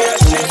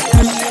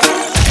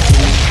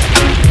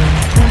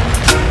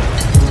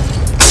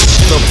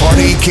 The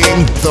party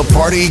king, the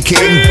party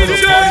king, the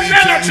party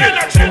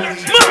king.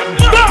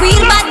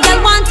 Real bad girl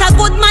want a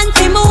good man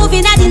to move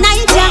in at the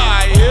night, yeah.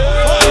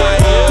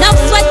 Now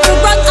sweat to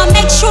run and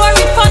make sure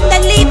it fun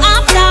then leave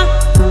after.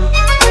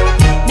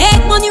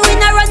 Make money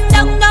when I run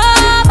down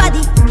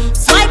nobody.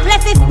 Swipe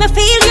left if me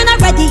feel you're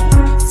not ready.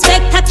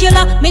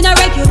 Spectacular, me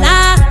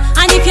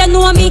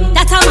know me,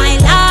 that's my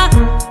law.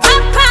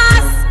 Of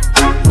course,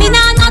 me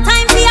nah no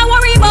time for you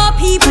worry about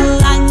people,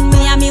 and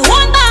me and me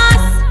one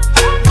boss.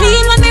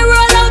 Clean when me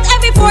roll out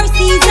every 4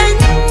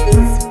 seasons.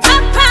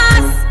 Of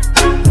course,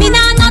 me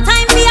nah no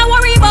time for you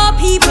worry about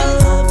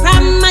people.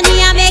 From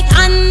money I make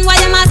and what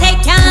them I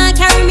take can't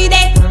carry me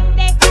there.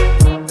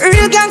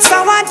 Real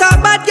gangsta want a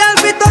bad girl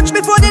fi touch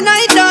before the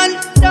night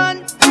done.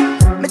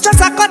 Me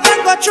just a cut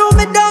and go through,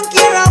 me don't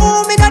care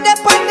who me not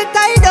dep on the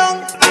tie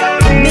down.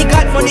 Me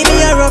got money,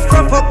 me a rough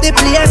up the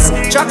place.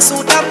 Track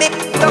suit and me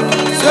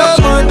so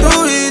man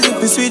too easy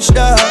to switch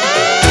that.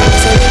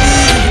 So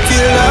easy to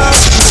kill that.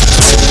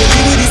 You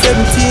do the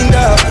 17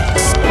 that.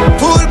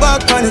 Pull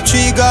back on the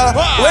trigger.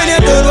 When you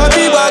done what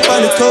be back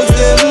on the thugs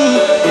them.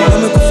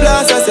 I make a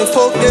flash, I say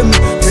fuck them.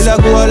 Till I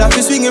go all off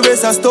the swing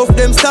erase and stuff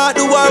them. Start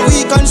the war,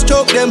 we can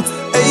stroke them.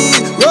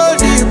 Hey, roll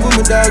deep, put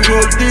me dog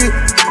roll deep.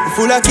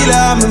 Full of killer,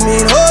 I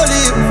mean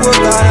holy. Fuck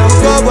on, I'm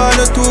go 1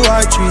 or 2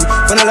 or 3.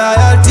 When a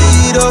loyalty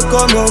don't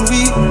come on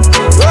we.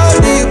 Roll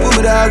deep, put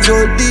me dog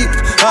roll deep.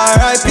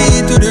 R.I.P.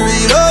 to the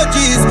real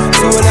OGs.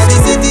 So when I the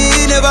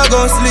city, never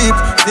gon' sleep.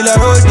 Till I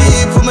roll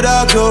deep, put me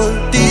dog roll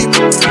deep.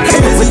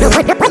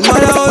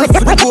 Man out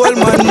for the gold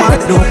man mad.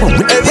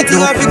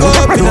 Everything I fi go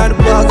up in the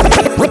back.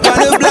 On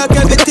the block,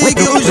 everything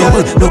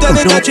usual. Put on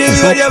the country,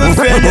 you have a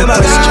friend, them a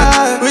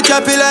guy. We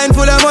chop a line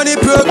full of money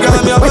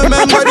program. You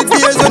remember the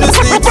days when you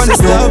sleep on the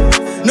stuff.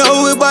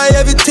 Now we buy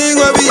everything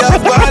where we have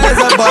ballers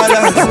and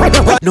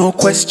ballers. No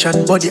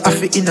question, body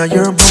have it in a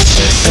your mouth.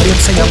 Tell them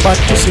say you're bad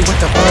pussy, what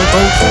a ball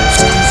bout.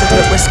 Squeeze up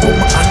your breast, put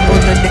my hand on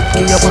your neck,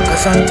 give your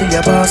backers until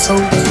your boss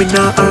out. Me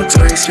nah ask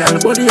question,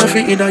 body have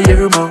it in a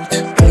your mouth.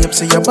 Tell them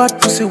say you're bad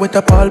pussy, what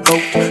a ball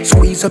bout.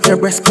 Squeeze up your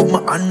breast, put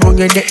my hand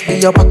on your neck, give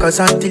your backers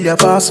until your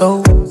boss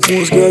out.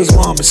 Most girls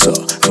want me so,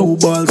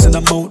 2 balls in the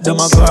mouth, them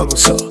a gargle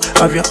so.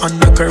 Have your hand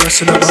a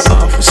caressing on my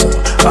officer.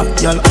 Hot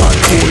y'all hot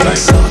cool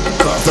like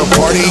that. The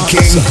party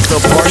king, the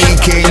party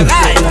king. You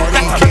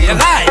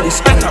lie,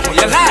 better when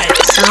you lie,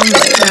 better when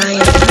you lie.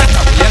 Better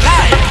when you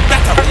lie,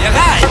 better when you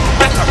lie,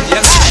 better when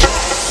you lie.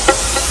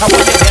 How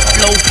will you get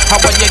low?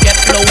 How will you get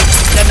low?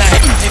 Then I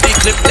empty the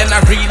clip, then I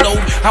reload.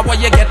 How will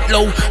you get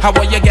low? How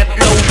will you get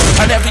low?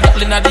 And every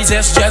girl in these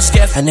ass just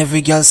get. And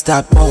every girl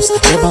start bounce.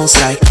 They bounce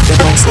like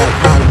ball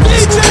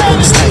bounce. They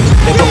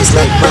bounce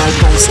like ball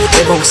bounce.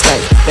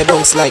 They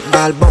bounce like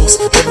ball bounce.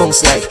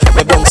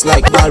 They bounce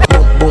like ball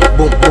boom boom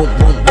boom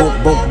boom boom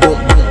boom boom boom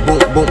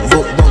boom boom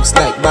boom bounce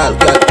like ball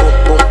girl boom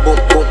boom boom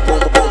boom boom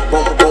boom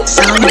boom boom.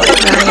 Sound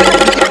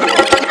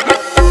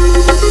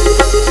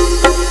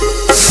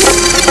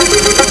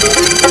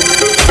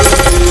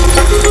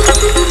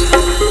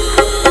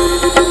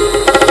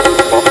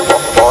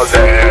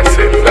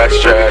less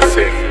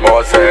stressing,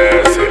 more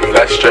sensing,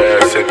 less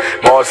stressing,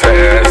 more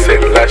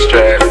sensing, less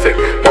stressing,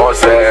 more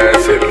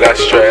sensing, less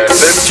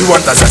stressing. She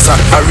want a zessa,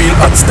 a real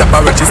hot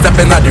stepper. When she step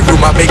in the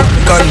room, a big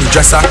gun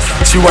dresser.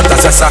 She want a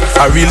zessa,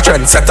 a real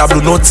trendsetter.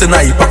 Blue notes in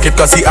her pocket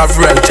cause he have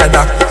real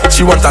cheddar.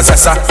 She want a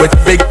zessa with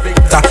big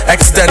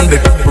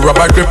extended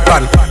rubber grip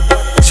and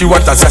she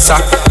want a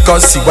zessa,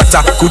 cause she want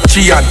a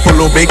Gucci and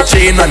polo big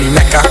chain on the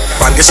necker.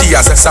 Man, she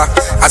a zessa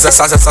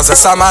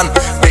man.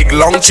 Big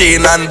long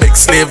chain and big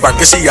slave, man,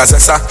 she a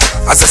zessa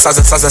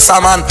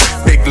man.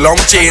 Big long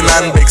chain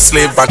and big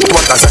slave, man,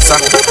 want a zessa.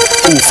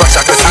 Ooh, fresh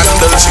like the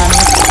handle, she.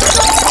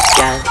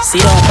 Girl,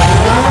 sit down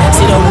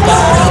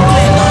bad.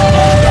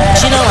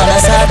 She don't wanna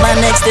serve man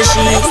next to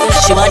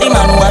she want the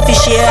man who have to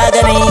share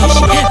agony.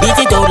 Beat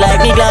it out like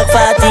me Glock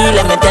 40.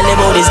 Let me tell you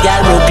about this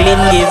girl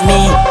Brooklyn give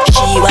me.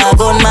 She want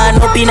gun man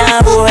up in a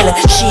hole.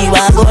 She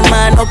want gun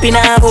man up in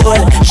a hole.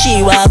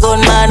 She want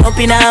gun man up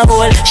in a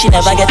hole. She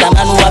never get a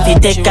man who have to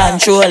take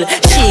control.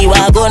 She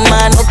want gun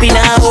man up in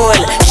a hole.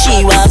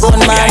 She want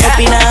gun man up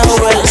in a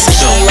hole.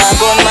 She want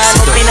gun man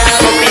up in a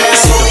hole.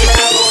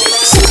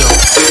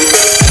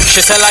 She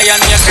say lion,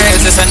 you're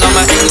crazy, say no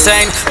me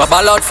insane. But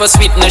ball out for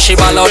sweetness, she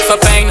ball out for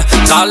pain.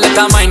 All let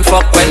her mind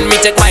fuck when me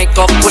take my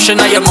cup. Pushing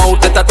on your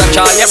mouth, let her touch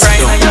all your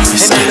brain.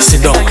 Sit down,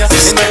 sit down,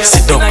 sit down,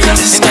 sit down,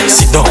 sit down,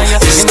 sit down,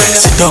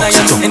 sit down,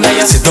 sit down,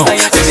 sit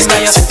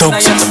down,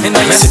 sit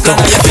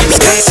down,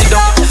 sit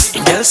down.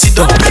 Girl, sit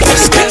down,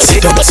 sit down,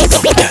 sit down, sit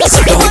down,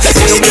 sit down, sit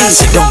down,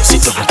 sit down,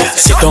 sit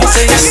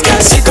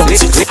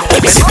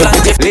down.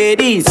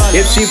 Ladies,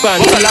 if she pan,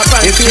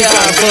 if she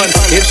have fun,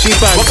 if she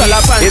pan,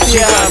 if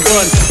she have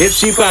fun, if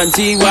she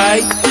panty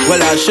white,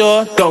 well I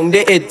sure tongue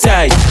the head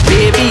tight.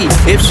 Baby,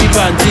 if she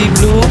panty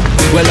blue,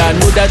 well I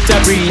know that I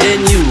breathe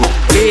in you.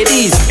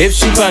 Ladies, if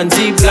she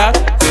panty black,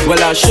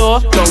 well I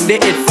sure tongue the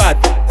head fat.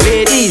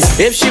 Ladies,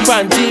 if she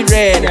panty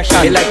red,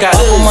 it like a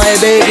up on my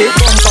baby.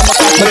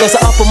 Because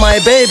I up on my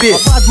baby.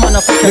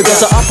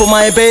 Because I up on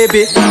my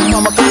baby.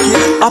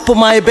 Up on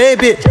my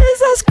baby.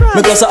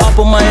 Because I up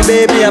on my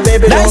baby. And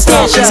baby don't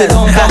stop. She say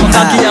don't come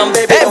cocky and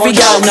baby don't every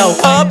girl now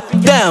up,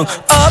 down,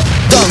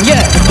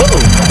 yeah.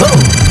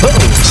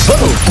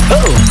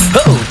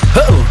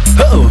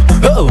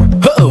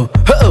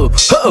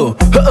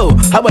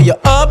 How about you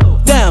up,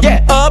 down,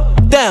 yeah,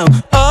 up, down,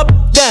 up,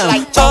 down,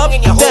 up,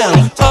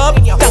 down, up,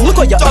 down. Look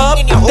how you up,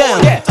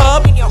 down, yeah,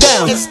 up,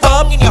 down,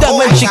 up, down.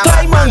 When she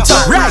climb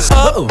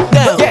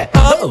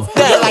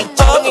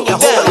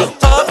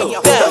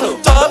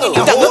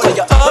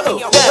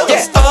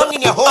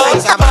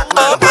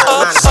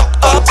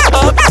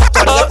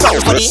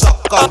for the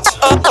suck cunt.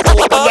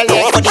 Open your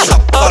leg for the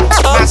suck cunt.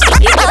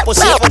 Masturbate your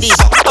pussy for the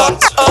suck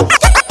cunt.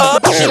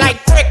 She like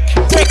prick,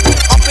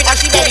 up in her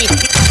she belly.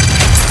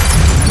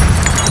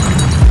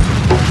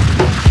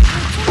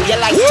 You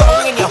like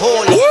tongue in your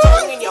hole,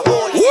 tongue in your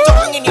hole,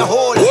 tongue in your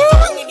hole,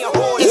 tongue in your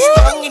hole, it's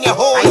tongue in your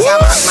hole. I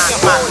say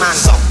man,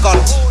 suck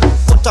cunt.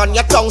 Put on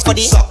your tongue for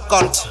the suck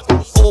cunt.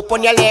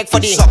 Open your leg for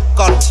the suck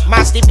cunt.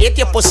 Masturbate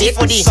your pussy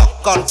for the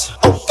suck cunt.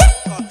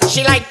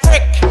 She like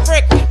prick,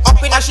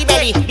 up in her she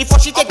belly. Before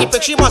she take the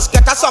prick, she must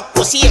get a suck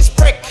pussy. It's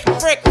prick,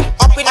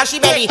 up in her she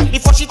belly.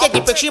 Before she take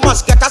the prick, she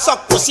must get a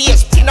suck pussy.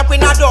 It's skin up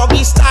in her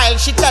doggy style.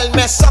 She tell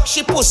me suck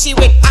she pussy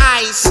with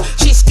eyes.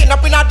 She skin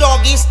up in her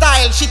doggy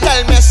style. She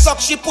tell me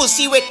suck she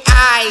pussy with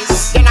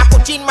eyes. Then I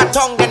put in my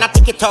tongue, then I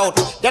take it out.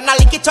 Then I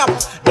lick it up,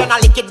 then I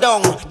lick it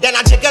down. Then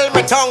I jiggle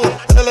my tongue.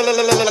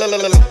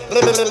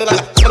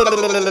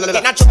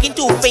 Then I chuck in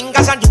 2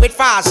 fingers and do it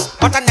fast.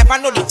 But I never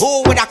know the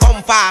hole where I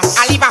come fast.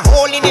 I leave a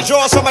hole in the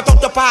drawer so my tongue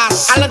to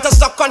pass. I learn to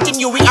suck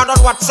continue we out on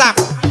WhatsApp.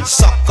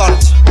 Suck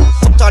cunt.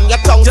 Put on your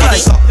tongue for the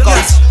suck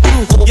cunt.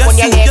 Open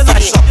your leg for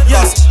the suck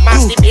cunt.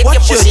 Masturbate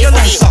your pussy for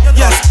the suck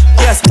cunt.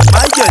 Yes,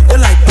 my girl, you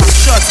like back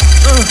shots.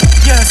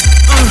 Yes,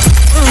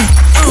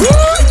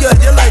 girl,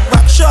 you like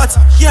back shots.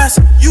 Yes,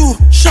 you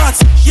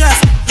shots. Yes,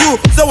 you.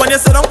 So when you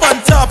sit up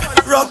on top,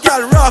 rock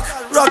y'all rock,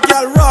 rock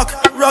y'all rock,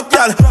 rock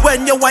y'all.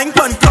 When you wine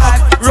on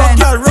top, rock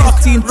y'all rock,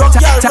 rock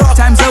y'all rock.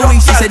 Times a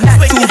week, she said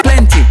that's too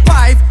plenty.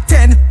 5,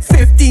 10,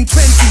 15,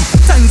 20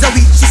 times a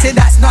week, she said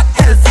that's not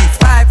healthy.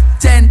 5,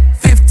 10,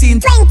 15,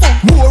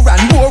 20 more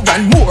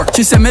and more.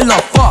 She said me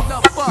love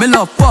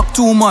fuck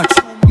too much.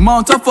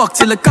 Mount a fuck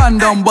till the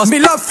condom bust. Me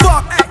love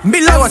fuck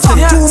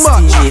too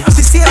much.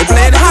 They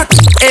play the hot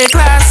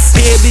A-class.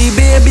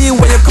 Baby,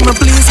 when you come and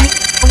please me.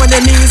 On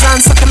your knees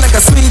and suck it like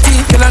a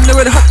sweetie. Girl, I know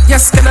it hot,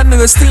 yes, girl, I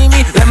know it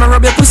steamy. Let me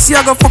rub your pussy,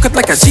 I go fuck it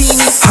like a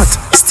genie. Hot,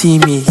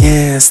 steamy,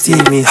 yeah,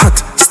 steamy. Hot,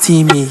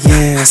 steamy,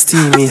 yeah,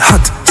 steamy.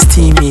 Hot,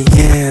 steamy,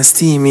 yeah,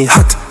 steamy.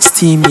 Hot,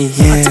 steamy,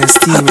 yeah,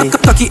 steamy.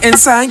 Cocky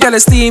inside, girl,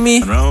 it's steamy.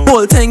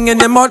 Whole thing in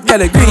the mouth,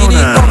 girl, it greeny.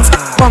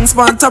 Bungs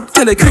on top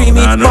till it creamy.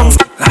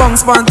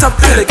 Bungs on top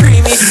till it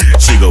creamy.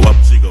 She go up,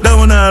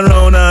 down and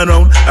round and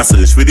round. I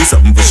search for the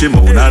something for she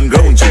moan and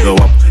ground. She go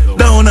up,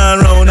 down and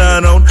round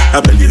and round.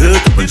 Her belly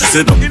hurt up when she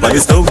sit down by the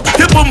stove.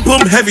 Your pum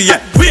pum heavy, yeah,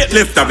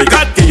 weightlifter. We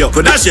got to you,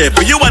 could I share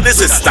for you and the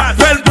sister?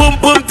 Well, pum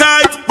pum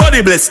tight,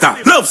 body blister.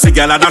 Love see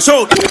girl and a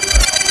shout.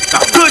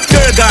 Good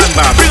girl gone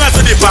bad, bring her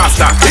to the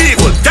pastor.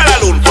 Evil, girl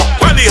alone,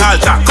 fuck on the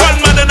halter.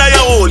 Gun man in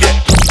your hole, yeah.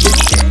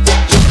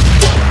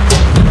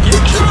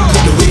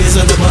 The wheels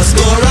on the bus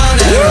go round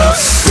and round,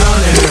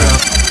 round and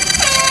round.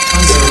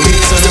 The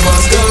wheels on the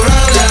bus go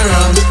round and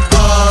round,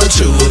 all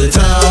through the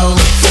town.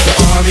 The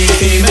army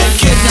came and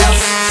kidnapped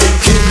us.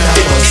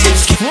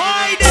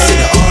 See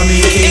the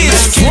army came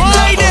and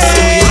kidnapped us.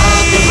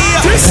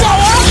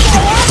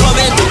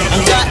 Coming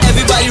and got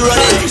everybody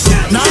running.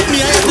 Not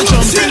me, I have to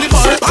jump in the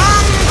ball.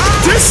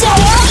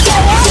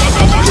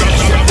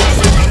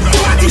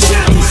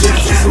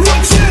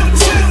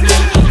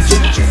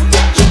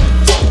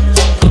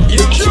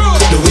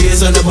 The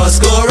wheels on the bus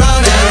go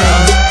round and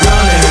round,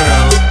 round and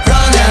round,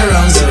 round and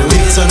round. So the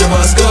wheels on the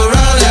bus go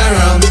round and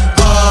round,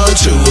 all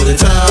through the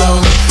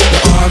town. The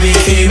army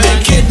came and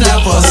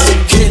kidnapped us,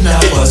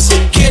 kidnap us,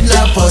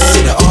 kidnap us.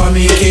 See the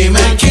army came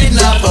and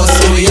kidnapped us,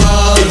 so we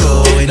all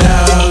going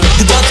down.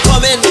 The bus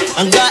coming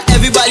and got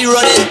everybody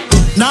running.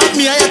 Not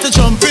me, I had to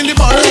jump in the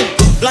barrel.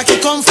 Like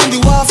it come from the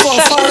war for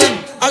foreign.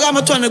 I got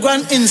my 20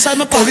 grand inside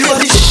my pocket.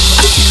 Everybody.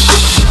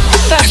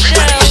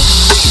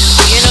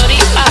 You know the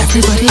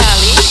everybody.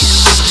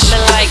 Me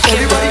like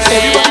everybody.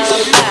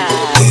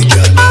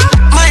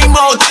 My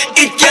mouth,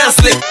 it can't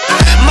slip.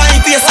 My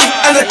face, it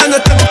and the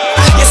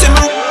you see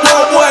me,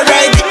 no boy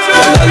right.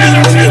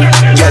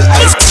 Girl,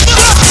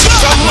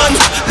 come on,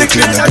 the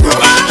clean that grow.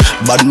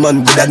 Bad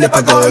man, but I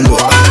never go low.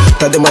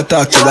 Tell them I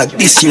talk to you like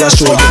this, you a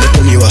show. You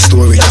tell you a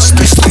story, just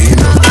listen to you.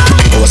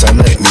 I was a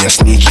night, me a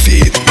sneaky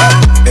fade.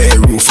 Hey,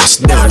 Rufus,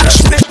 down the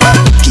street.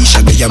 Keisha,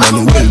 the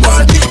man who will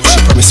want it.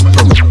 She promised to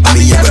promise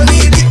me ever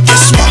need it.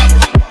 Guess what?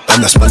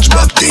 I'm a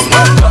SpongeBob thing.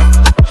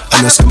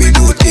 I'm a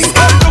Scooby-Doo thing.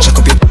 Check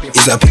up your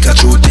is a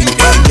Pikachu thing.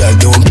 Hey, girl,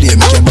 don't play,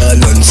 make your ball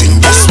and sing.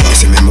 Guess what? You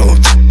see me mouth,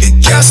 it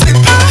can't slip.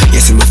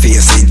 You see me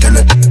face, it and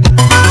it.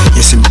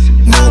 You see me,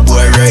 no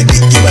boy ride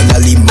it. You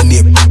wanna leave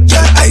money,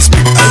 girl, ice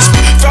pick.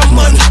 From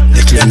man,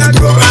 they clean the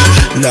grow.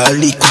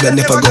 Lali could I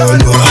never go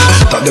low.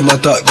 Talk them a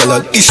talk, girl,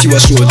 and this you a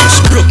show.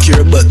 Just broke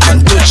your butt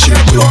and touch your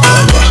glow.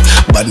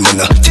 Bad man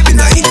a tip in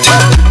a hit.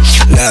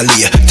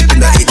 Lali a tip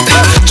in a hit.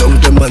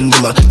 Jump the man,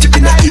 them a tip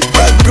in a hit.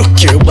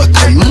 Broke your butt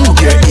and move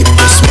your hip.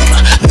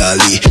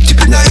 Lali, tip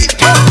in a hit.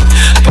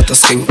 Potter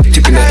skin,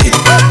 tip in a hit.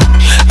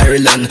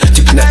 Ireland,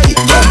 tip in a hit.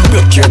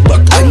 Broke your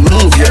back and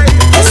move your hip.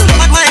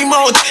 My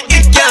mouth,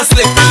 it can't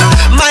slip.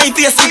 My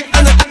face, it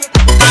and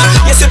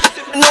you see,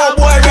 no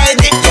boy ride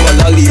it.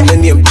 Lali in the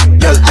name,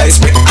 girl, ice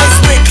pick.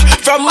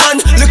 From man,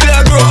 look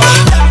like grow.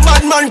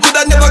 Bad man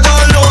coulda never go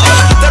low.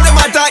 Tell them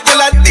I talk, girl,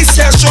 like this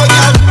year show.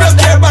 Girl,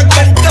 broke your back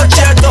and touch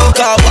your toe.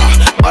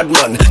 Bad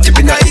man, tip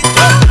in a hit.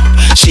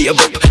 She a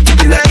bop, tip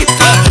tipping a it.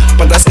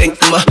 Panta skank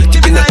ma,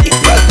 tipping a it.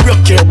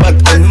 Rock your back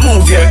and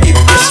move your hip.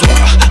 Yes,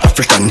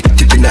 African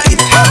tipping a it.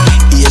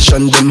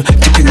 Asian them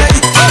tipping a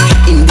it.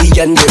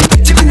 Indian them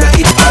tipping a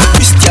it.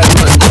 Christian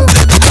man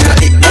tipping a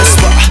it. Yes,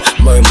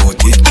 my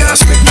mouth it can't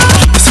speak.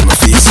 You see my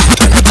face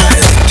it and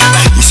dialect.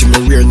 You see me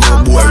wear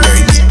no boy wear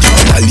it.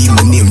 I leave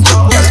my name to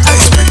girl I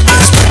spread.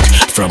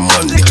 From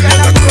one little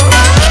other girl.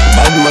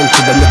 Bad man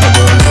could have never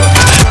gone up.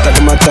 That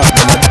them a talk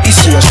about the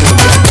issue of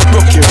shoulder.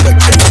 Broke your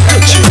back and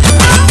touch you.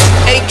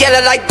 Hey, get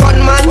it like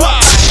gunman.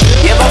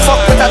 You ever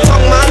fuck with a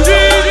tongue man?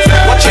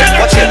 Watch it,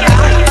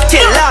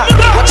 killer.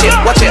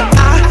 Watch it,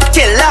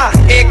 killer.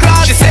 Hey,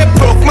 Claude, she said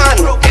broke man.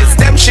 It's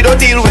them she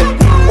don't deal with.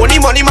 Only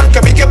money man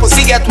can make your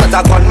pussy get with a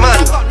gunman.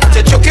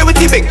 To choke you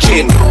with the big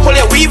chain. Pull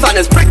your weave and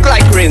it's brick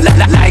like rain.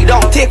 Lie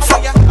down, take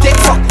fuck,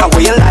 and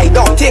where you lie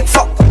down, take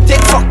fuck,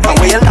 and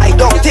where you lie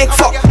down, take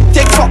fuck,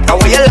 and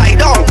where you lie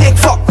down, take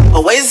fuck. Oh,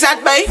 what is that,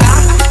 babe?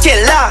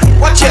 Killer,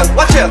 watch it,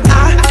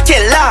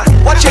 killer,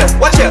 watch it,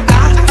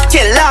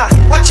 killer,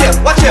 watch it.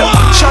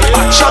 Shot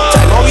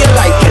time, how you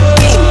like it?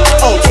 In,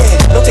 oh yeah,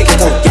 don't take it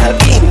out, gal.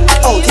 In,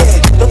 oh yeah,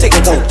 don't take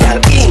it out,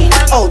 gal. In,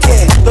 oh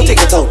yeah, don't take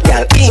it out,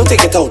 gal. In, don't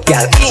take it out,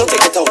 gal. In, don't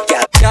take it out,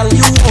 gal. Gal,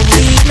 you only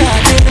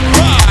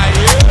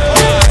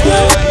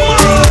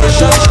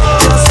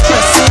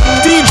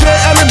DJ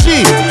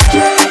Energy.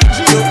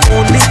 You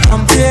only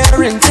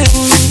comparing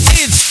things.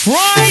 It's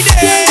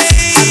Friday.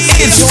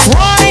 It's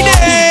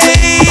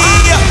Friday.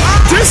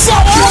 This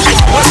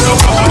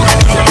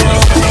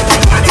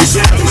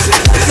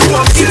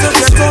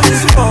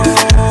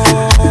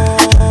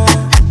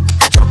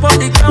jump on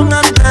the ground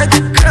and beg,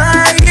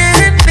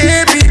 crying,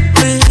 baby,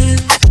 please.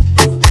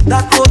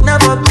 That could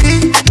never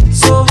be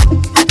so,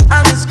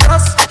 and it's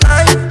just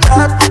like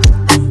that.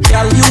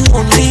 Girl, you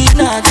only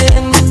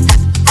nagging.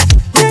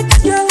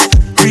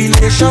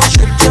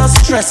 Relationship just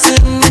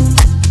stressing.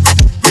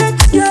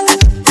 Girl,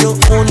 you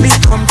only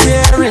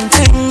comparing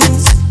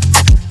things.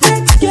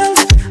 Girl,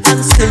 and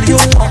still you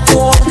want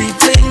all the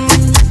bling.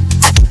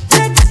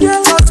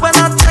 Girl, cause when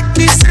I check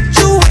the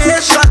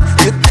situation,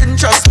 you didn't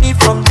trust me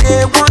from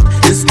day one.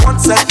 This one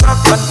set of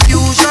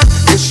confusion,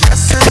 you're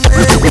stressing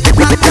me.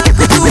 And that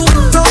you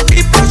don't be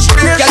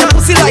frustration. Girl, your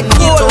pussy like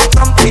gold.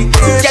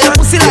 Girl, your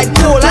pussy like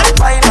gold.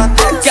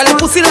 Girl, your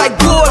pussy like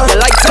gold. You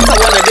like it, I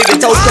wanna dig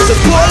it out cause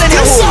it's gold in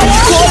your hole.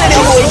 Gold in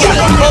your hole,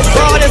 girl. Oh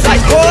God, it's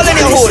like gold in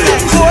your hole.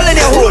 Gold in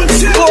your hole.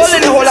 Gold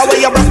in your hole. I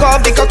want you broke off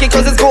the cocky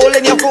cause it's gold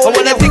in your hole. I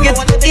wanna dig it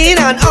in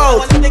and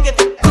out.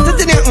 Put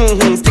it in your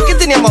stick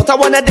it in your mouth. I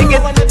wanna dig it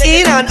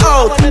in and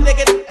out.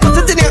 Put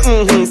it in your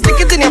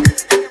stick it in your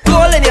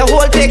gold in your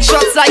hole. Take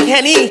shots like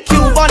Henny.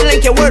 Cuban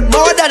link your word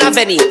more than a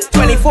penny.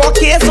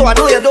 24K so I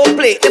know you don't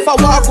play. If I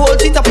walk gold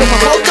teeth up in my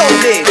mouth don't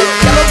play.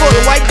 Yellow gold,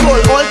 white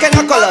gold, all kind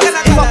of colors.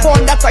 If I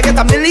found that I get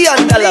 $1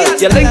 million.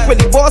 You link with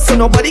the boss so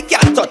nobody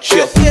can touch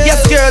you.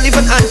 Yes girl,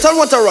 even Anton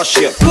want to rush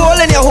you. Gold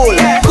in your hole,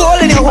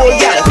 gold in your hole,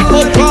 girl.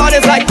 Oh God,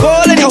 it's like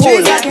gold in your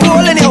hole.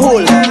 Gold in your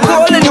hole,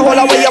 gold in your hole.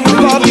 I wear your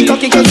mouth, the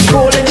cocky cause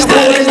gold in your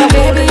hole.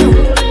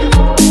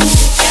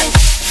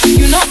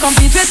 You know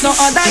compete with no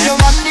other, you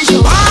run the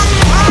show.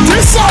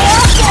 This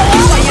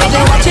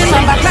you're watching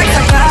my back like a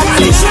car.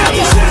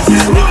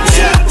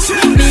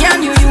 Me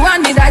and you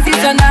and me, that's the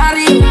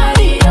scenario.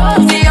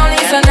 The only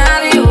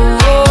scenario.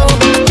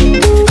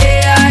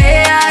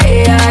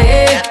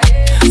 Yeah.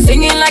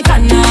 Singing like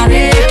a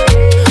canary.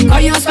 Call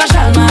you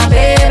special, my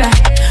baby.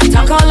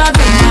 Talk all of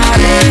you,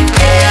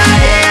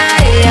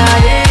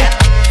 yeah.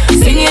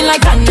 Singing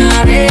like a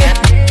canary.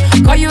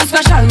 Call you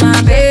special,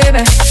 my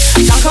baby.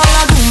 Talk all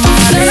of you, my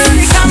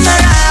baby.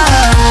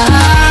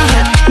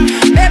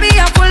 Baby,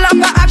 I pull up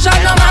the action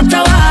no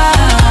matter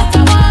what.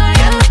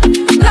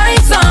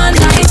 Lights on,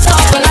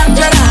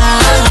 Angela.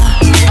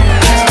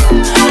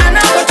 And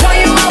I will throw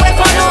you away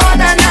for no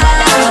other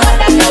now.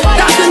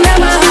 That will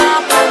never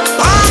happen.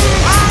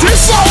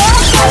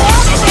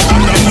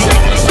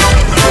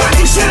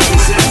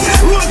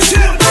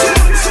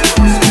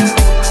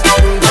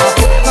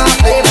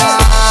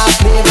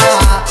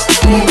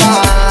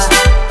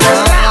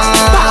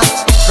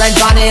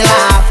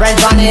 French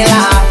vanilla,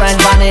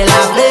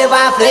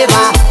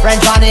 flavor.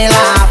 French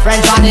vanilla,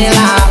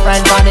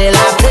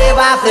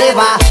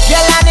 flavor.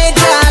 Girl, I need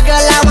you,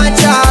 girl, I want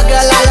you,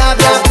 girl, I love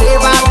you,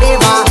 flavor.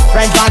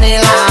 French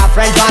vanilla.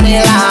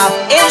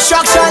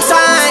 Instruction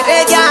time,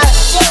 hey girl.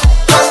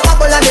 Come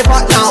bubble on the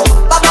pot now.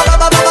 Bubble on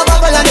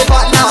the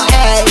pot now,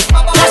 hey.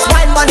 Let's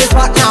wine on the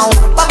spot now.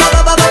 Bubble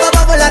on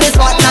the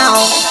spot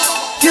now.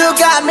 You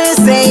got me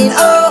saying,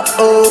 oh.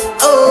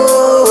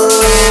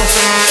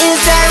 Is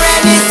there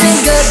anything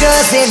good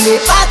girls in the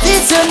party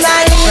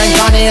tonight? French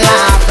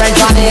vanilla,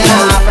 French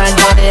vanilla.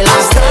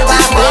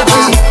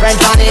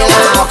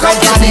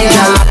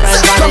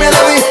 Come here,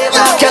 Louis.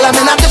 Girl, I'm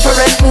in a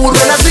different mood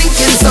when I'm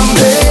drinking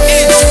something.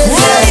 It's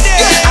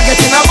Friday. I get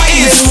in a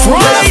wine mood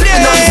when I'm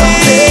sipping on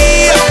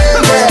something.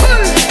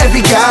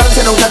 Every girl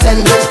 10 out of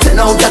 10, 10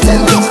 out of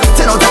 10,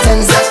 10 out of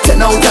 10,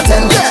 10 out of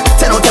 10,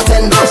 10 out of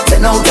 10,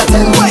 10 out of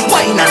 10.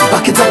 Wine and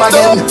back it up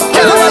again.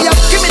 Girl,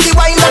 give me the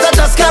wine that I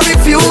just can't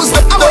refuse.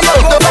 I want you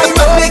to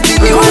make the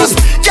news.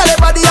 Girl,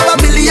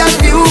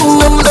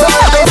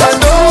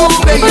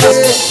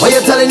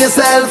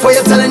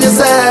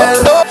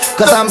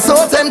 cause I'm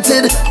so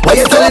tempted. Why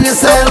you telling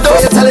yourself? Why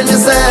you telling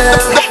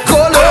yourself?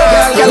 Go low,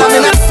 girl, I'm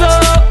in a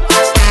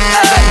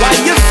Why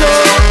you so?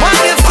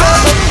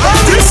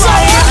 This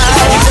side,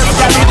 you just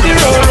got it the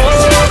road.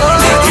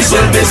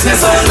 People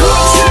business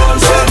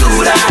alone, don't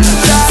do that.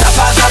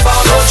 Zappa,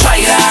 don't try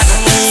that.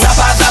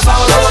 Zappa,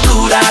 don't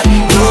do that.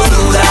 Don't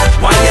do that.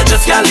 Why you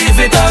just can't leave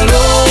it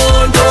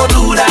alone? Don't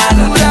do that.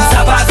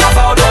 Zappa,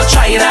 don't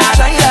try that.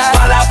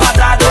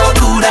 Palapata, don't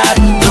do that.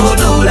 Don't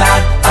do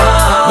that.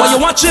 What you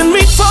watching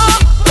me for?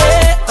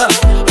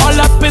 All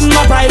up in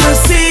my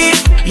privacy.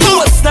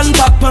 You stand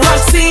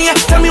paparazzi.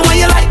 Tell me why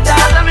you like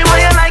that.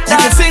 You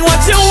can say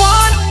what you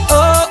want.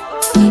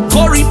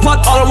 Go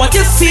report all what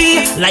you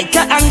see. Like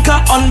an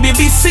anchor on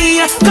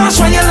BBC. Gosh,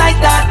 why you like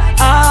that?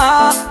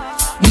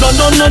 No,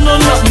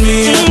 not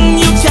me.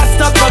 You can't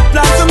stop a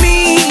plan for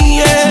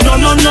me. Yeah. No,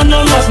 not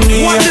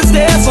me. What is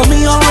there for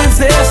me? Always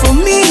there for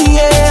me.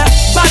 Yeah.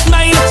 Bad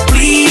mind,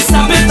 please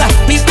stop it.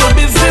 People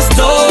business,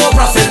 no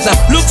profit.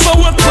 Look for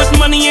work, put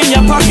money in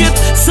your pocket.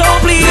 So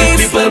please,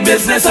 people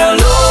business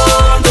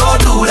alone, don't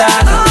do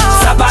that.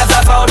 Zappa,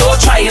 don't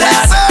try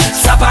that.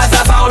 Zappa,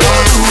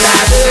 don't do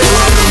that.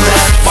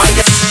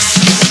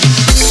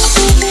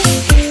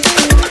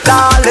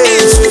 Darling,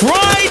 it's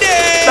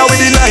Friday. Now we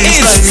the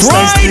nice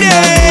Friday.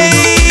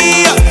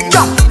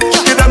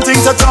 Give them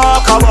things to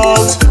talk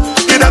about.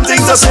 Give them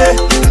things to say.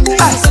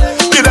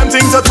 Give them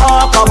things to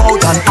talk about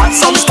and add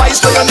some spice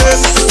to your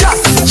name.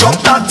 Drop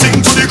that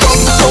thing to the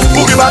ground. Don't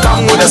boogie back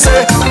down when they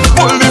say.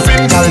 Pull the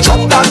finger,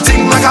 drop that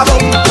thing like a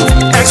bomb.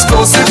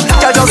 Explosive,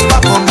 you just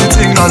back on the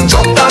thing and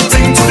drop that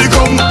thing to the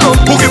ground. Don't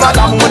boogie back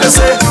down when they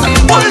say.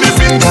 Pull the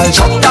finger,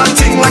 drop that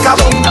thing like a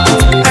bomb.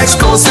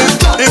 Explosive,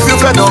 if you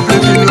fed up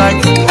living like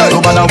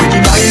no matter with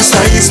the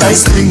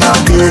nice thing I'm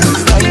here.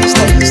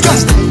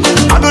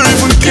 I don't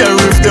even care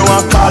if they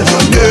want to call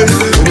your name.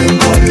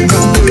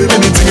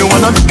 Anything you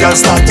wanna do, girl,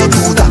 start to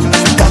do that.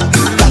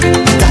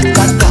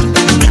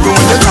 Even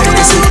when you're trying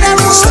to say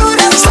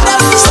stop.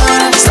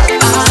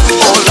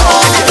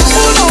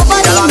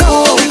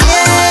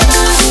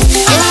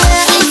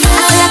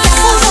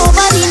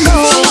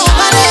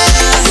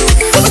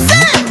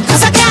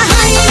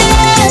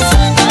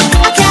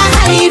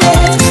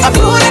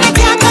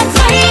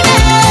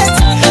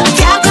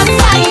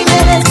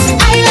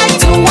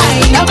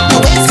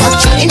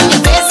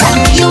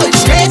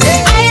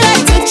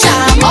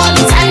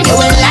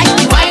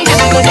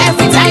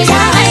 Every time I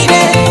hide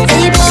it,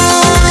 hey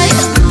boy,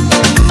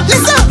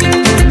 listen.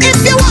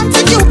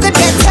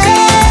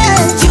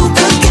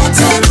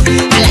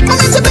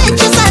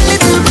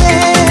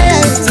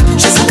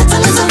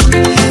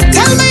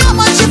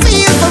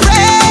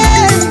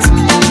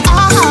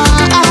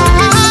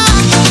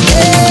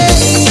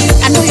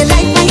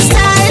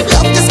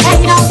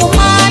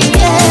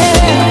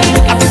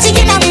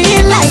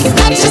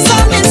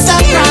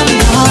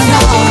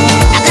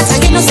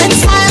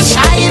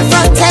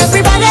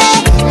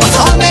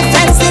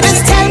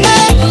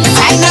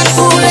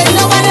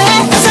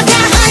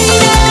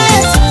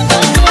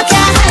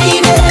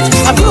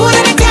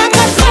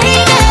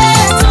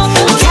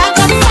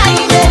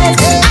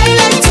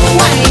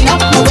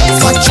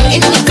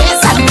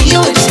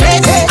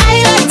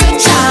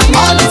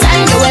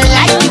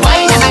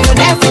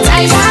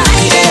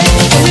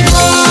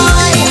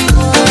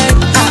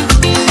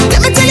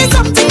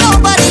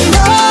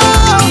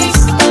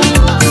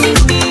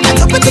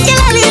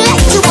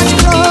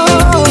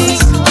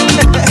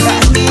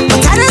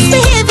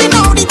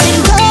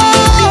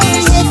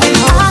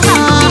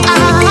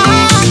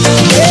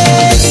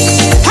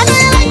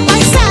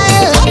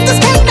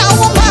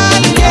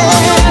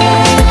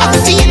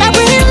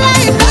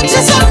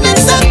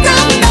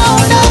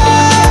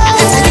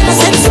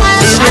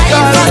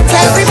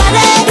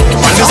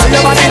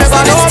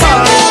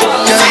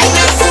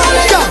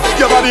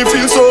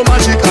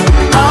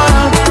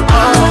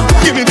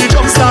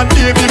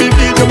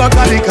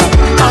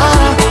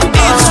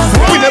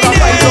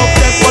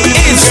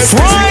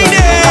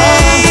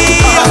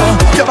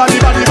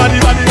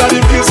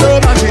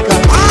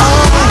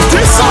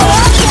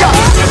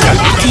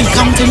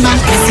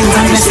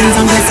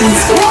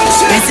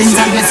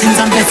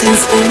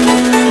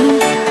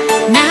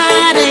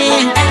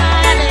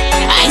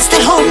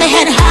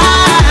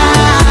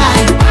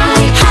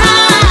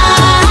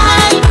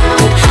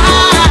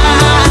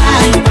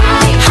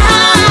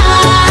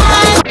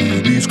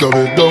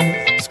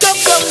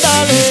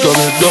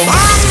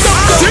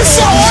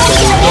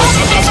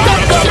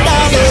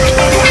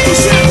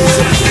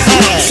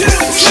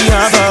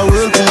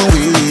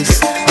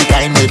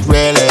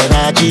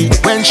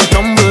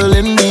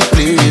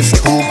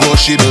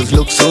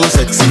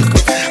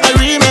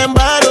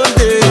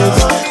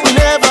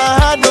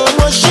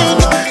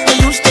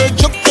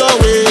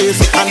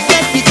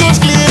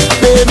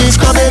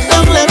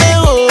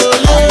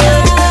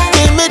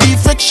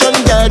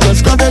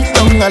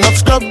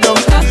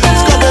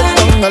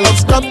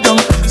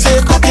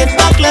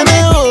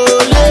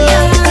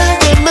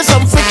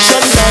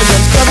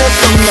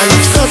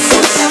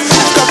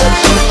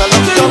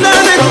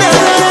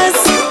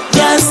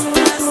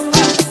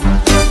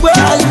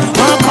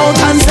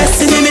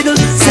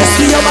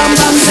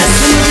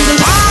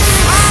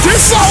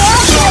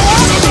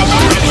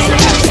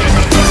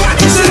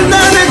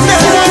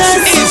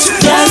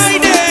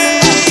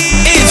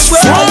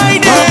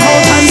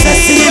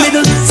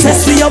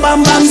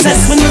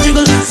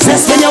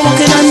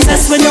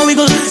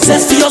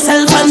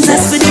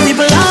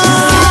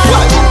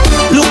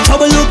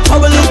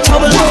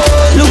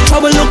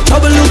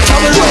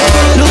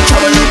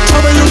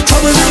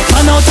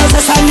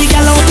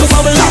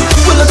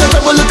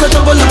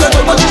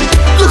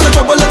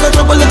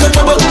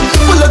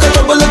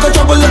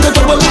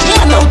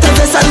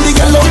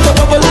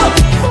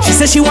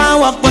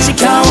 walk, but she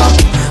can't walk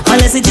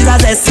unless it is a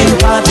zesting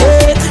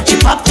party. She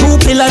pop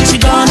 2 pill and she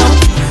gone up.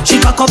 She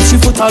cock up,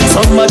 she foot on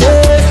somebody.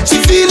 She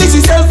feeling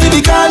herself in the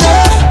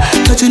corner,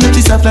 touching up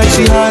herself like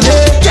she honey.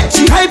 Yeah,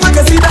 she hype, I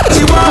can see that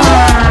she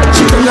want.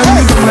 She don't let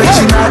me go like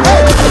she not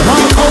dead.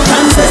 Walk out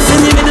and cess in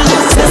the middle.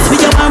 Cess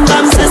with your bam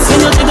bam, cess when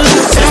you jiggle.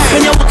 Cess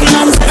when you're walking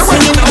on, cess when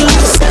you wiggle.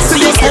 Cess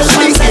with yourself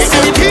and cess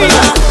when the people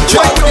are.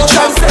 Walk out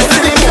and cess in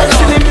the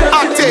middle.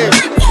 Active,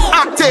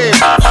 active,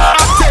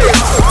 active.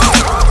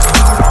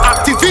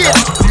 Activate,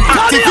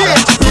 activate.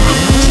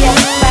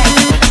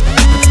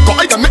 Go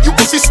I make you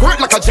pussy squirt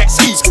like a jet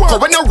ski. Cause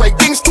when I write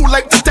things too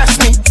late to test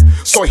me.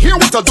 So here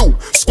what I do.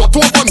 Squat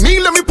over me,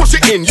 let me push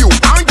it in you.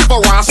 I give a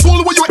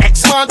rascal what your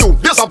ex-man do.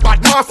 There's a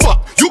bad man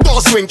fuck, you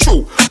gon' swing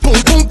through. Boom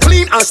boom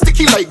clean and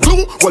sticky like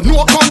glue. With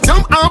no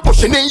condom, I'm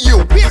pushing in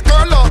you. Be a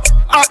girl up,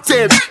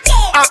 active,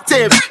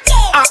 active,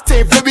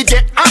 active. Let me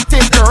get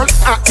active, girl.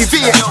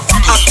 Activate,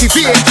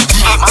 activate,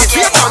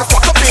 activate. Tryna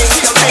fuck up in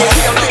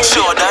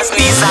shoulders,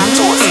 knees and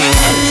toes.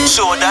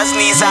 Shoulders,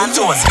 knees and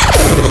toes.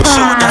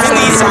 Shoulders,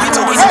 knees and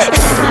toes.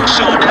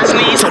 Shoulders,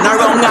 knees. Turn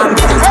around and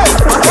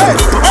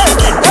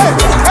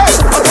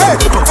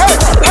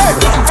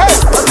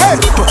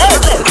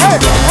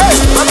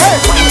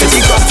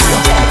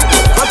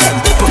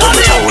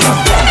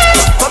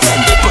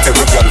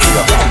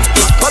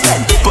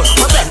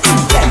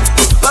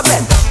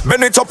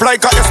bend it up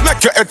like a S,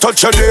 make your head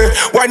touch your day.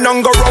 Wine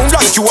and go round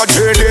like you a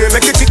JD.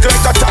 Make it tick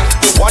like a top.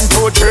 1,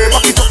 2, 3,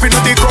 back it up in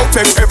the crowd.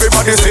 Make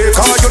everybody say,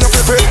 cause you know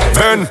fit.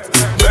 Bend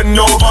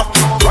over.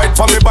 Right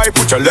for me by,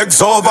 put your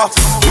legs over.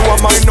 You are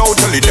mine now,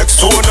 the lead next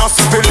to us.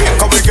 Feel it,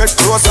 can we get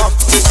closer?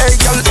 Hey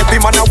girl, every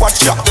man a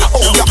watch ya. Oh,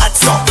 you hot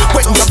stuff.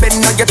 When you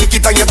bend and you pick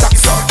it and you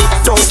tax.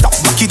 Don't stop,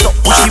 back it up,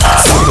 push it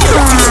back.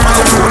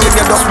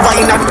 You just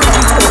wine and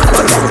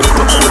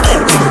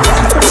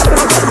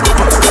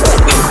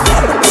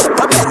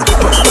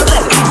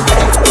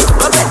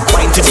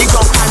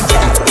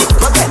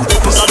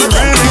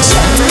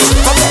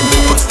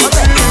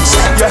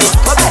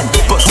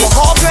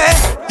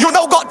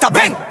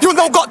you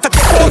know got the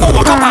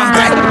walk up and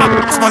bend.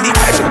 On the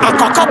edge, I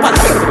cock up and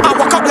I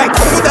walk up like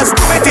you just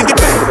sit in the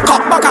bed.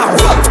 Cock back and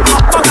roll,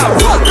 cock back and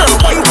roll.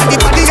 Point to the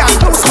body and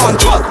lose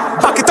control.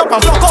 Back it up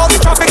and block all the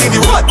traffic in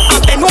the road.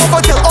 And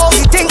over till all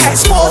the thing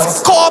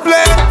exposed.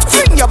 Cobbler,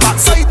 swing your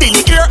backside in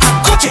the air and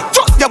catch it.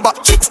 Drop your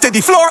butt cheeks to the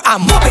floor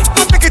and mop it.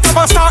 Pick it up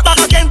and start back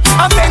again.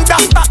 And bend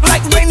that back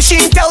like when she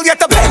tell you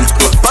to bend.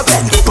 Bend,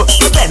 bend,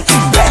 bend, bend,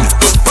 bend,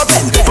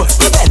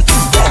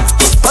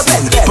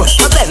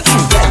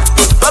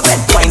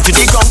 point to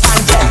the ground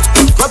and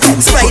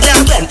bend, slide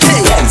and bend,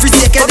 free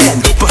take a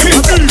bend, look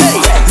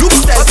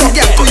that for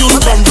girl to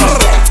use bend.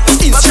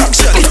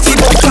 Instruction, lift the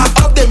bumper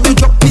up, then you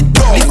drop it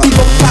down. Lift the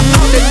bumper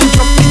up, then you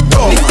drop it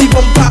down. Lift the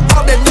bumper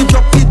up, then you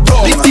drop it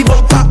down. Lift the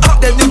bumper up,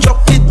 then you drop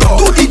it down.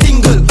 Do the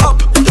tingle up,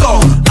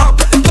 down, up,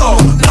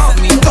 down, up,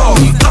 down,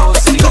 up,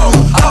 down,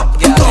 up,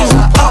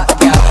 down, up,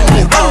 down.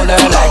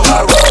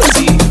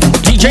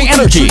 DJ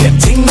Energy.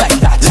 Ting like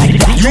that, like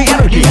that. You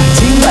energy,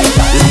 ting like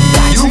that, like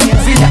that. You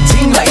moving that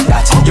ting like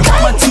that. Your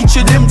mama teach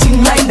you them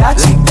ting like that,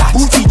 like that.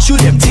 Who teach you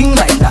them ting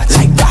like that,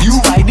 like that. You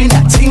riding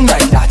that ting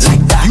like that, like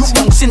that. You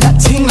bouncing that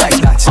ting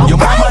like that. Your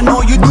mama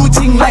know you do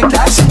ting like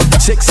that.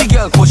 Sexy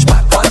girl push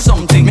back on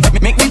something.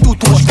 Make me do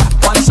push back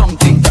on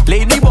something.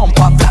 Lady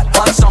bumper flat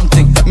on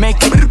something. Make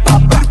it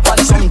pop back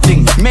on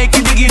something. Make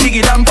it diggy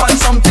diggy damp on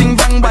something.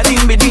 Bang ba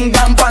ding ba ding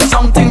damp on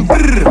something.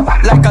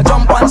 Like a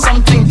jump on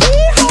something.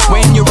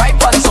 When you ride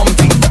on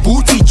something,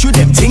 who teach you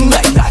them ting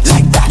like that,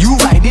 like that? You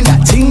riding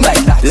that ting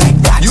like that, like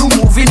that. You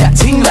moving that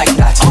ting like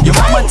that. Your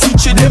mama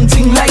teach you them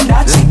ting like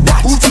that, like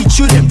that. Who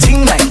teach you them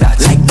ting like that,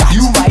 like that?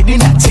 You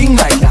riding that ting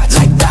like that,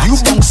 like that. You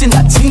bouncing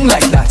that ting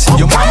like that.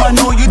 Your mama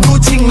know you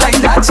do ting like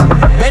that.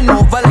 Bend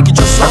over like you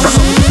just saw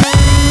something.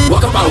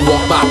 Walk up and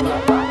walk back.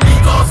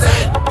 Beat on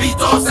set,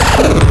 beat on set.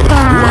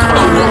 Walk up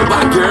and walk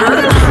back,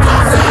 girl. Beat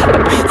on set,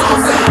 beat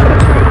on set.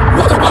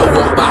 Walk up and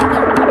walk back.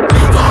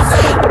 Beat on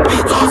set,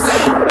 beat on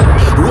set.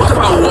 Walk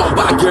up and walk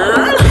back,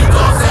 girl. Beat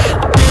on set,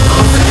 beat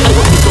on set. I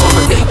will beat off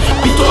a thing,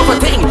 beat off a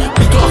thing,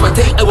 beat off a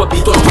thing. I will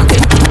beat off a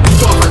thing,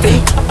 beat off a thing,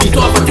 beat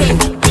off a thing,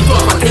 beat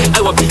off a thing. I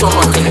will beat off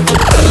a thing.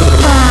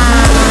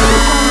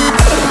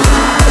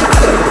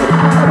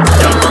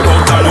 Y'all rock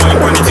out and wine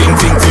for the ting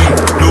ting ting.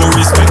 No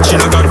respect, she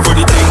no got for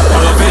the thing. I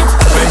love it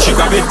when she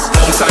grab it.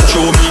 Bounce and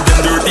show me them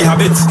dirty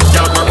habits.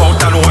 Y'all rock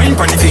out and wine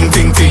for the ting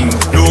ting ting.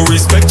 No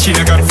respect, she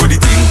no got for the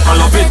thing. I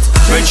love it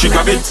when she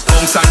grab it.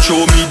 Bounce and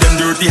show me them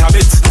dirty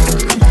habits.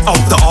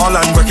 Out the all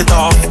and break it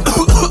off.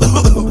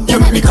 You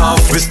make me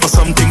cough. Whisper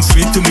something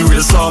sweet to me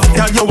real soft.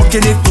 Girl, you're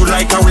working it good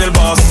like a real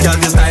boss. Girl,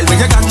 your style when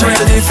you got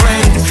real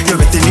different. You're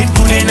getting it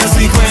good in a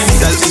sequence.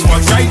 Girl, this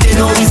one's right in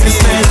no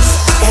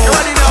resistance.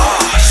 Everybody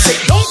know.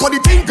 Shake down for the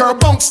thing, girl,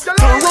 bounce. Turn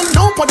around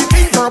down for the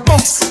thing, girl,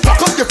 bounce. Back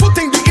up your foot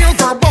in the air,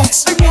 girl,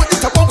 bounce. I want you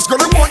to bounce, girl,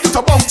 I want you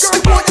to bounce.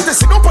 I want you to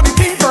sit down for the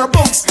thing, girl,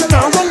 bounce. Turn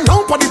around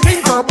down for the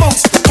thing, girl,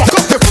 bounce. Back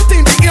up your foot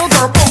in the air,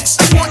 girl, bounce.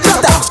 I want you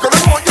to bounce, girl, I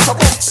want you to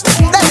bounce.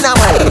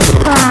 Dynamite.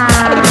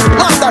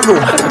 On the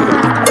room.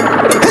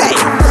 Hey,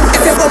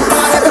 if you bump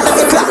on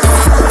everybody clap.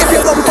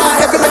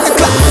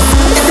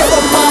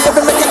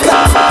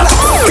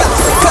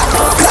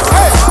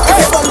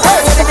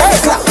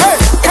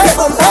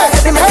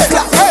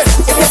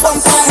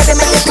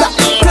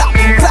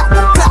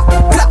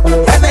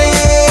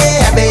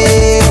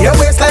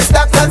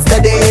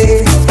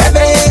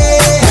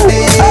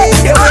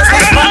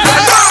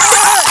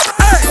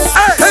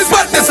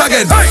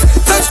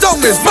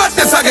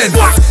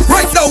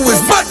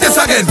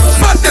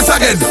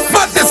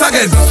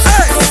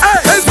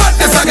 Hey, it's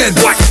madness again.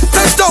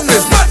 Head down,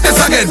 it's madness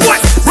again.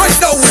 Right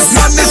now, it's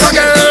madness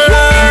again.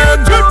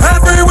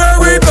 Everywhere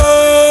we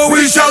go,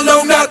 we shall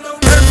know that.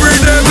 Every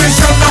day we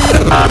shall know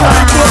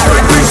that.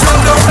 We shall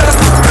know that.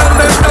 Tell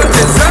them that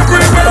it's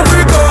everywhere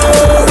we go,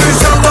 we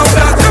shall know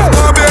that.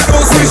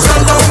 Barbados, we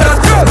shall know that.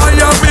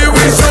 Miami,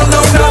 we shall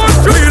know that.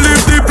 We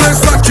leave the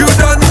place like you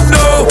don't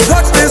know.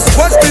 Watch this,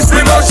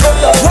 we must.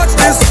 Watch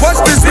this,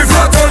 we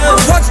flat on.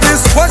 Watch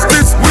this,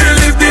 we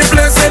leave the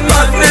place in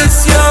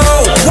madness, yo.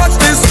 Watch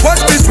this,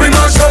 we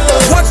must.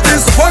 Watch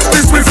this,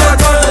 we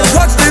flat on.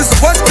 Watch this,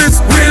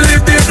 we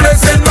leave the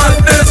place in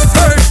madness.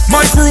 Hey,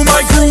 my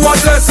crew,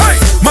 what's this? Hey,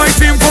 my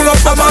team full of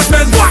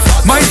madmen.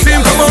 My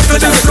team come out to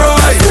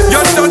destroy.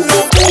 You don't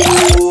know.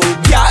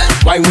 Yeah,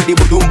 why with the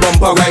boom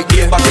bumper right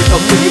here? Back it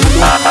up to the boom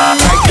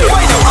right here.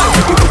 Why not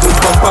with the boom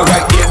bumper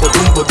right here?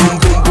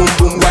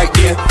 Boom right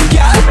here.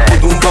 Yeah,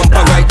 boom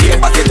bumper right here.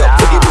 Back it up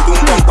to the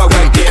boom bumper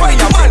right here. Why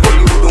not with the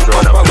boom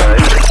bumper right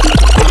here?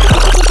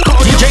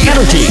 DJ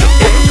Energy.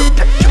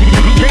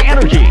 DJ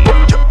Energy.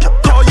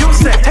 Yo, you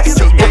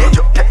sexy,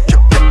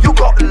 you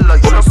got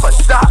license for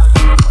that.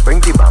 Bring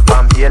the bam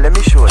bam here, let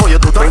me show you.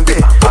 Bring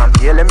the bam bam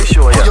here, let me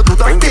show you.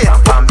 Bring the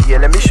bam bam here,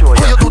 let me show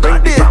you.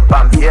 Bring the bam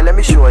bam here, let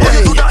me show you.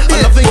 I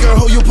loving girl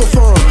how you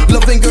perform.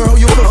 Loving girl how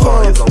you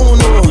perform. Oh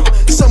no,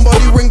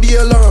 somebody ring the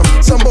alarm.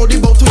 Somebody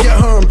about to get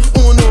harmed.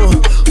 Oh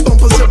no,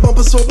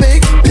 bumper so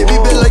big. Baby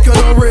bit like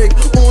an rig.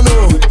 Oh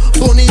no,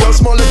 Bonnie you're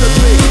small as a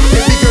twig.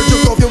 Baby girl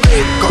took off your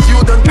wig. Cause you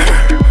done.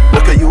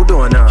 Look at you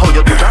doing now. How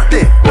you do that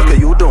day? Look at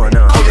you doing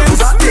now. How you do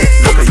that day?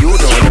 Look at you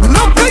doing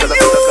now. Look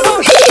at you.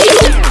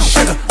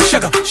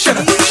 Sugar.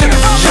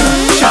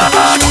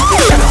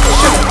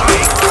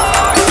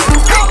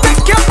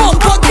 Take your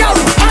bumper, girl,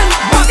 and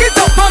back it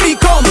up on me,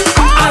 come.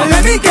 And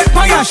let me get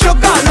by your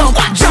sugar lump.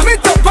 Jam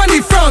it up on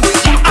the front,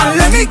 and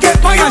let me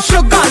get by your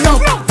sugar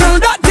lump. Turn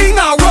that thing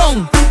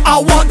around.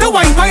 I want the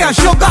wine by your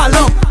sugar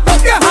lump.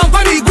 Put your hand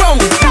on the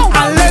ground,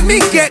 and let me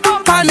get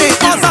on it.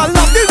 Cause I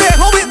love the way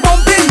how it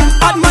bumping,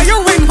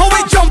 admiring how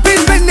it jumping.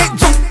 When it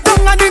jump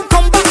down and then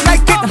come back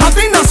like it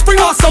having a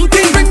spring or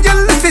something. When you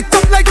lift it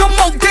up like a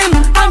mountain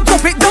and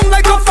drop it down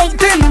like a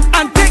fountain,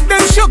 and take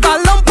them sugar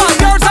lump and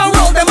yours and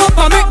roll them up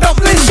and make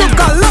dumplings.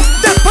 Sugar lump,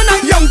 them when a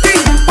young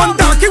thing, one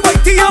darky,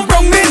 whitey and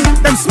brown men.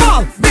 Them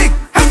small, big,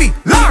 heavy,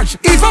 large,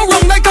 even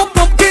round like a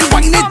pumpkin.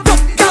 Wind it up,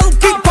 gal,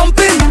 keep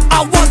pumping.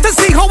 I want to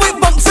see how it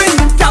bumps in.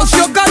 Gal,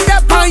 sugar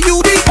that pan you,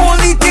 the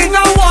only thing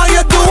I want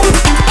you do.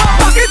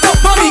 Back it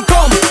up on me,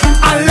 come,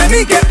 and let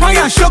me get by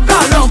your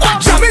sugar lump.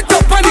 Jam it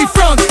up on the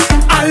front,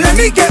 and let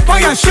me get by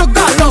your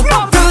sugar lump.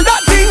 Turn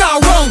that thing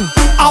around.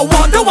 I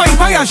want the wine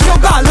by your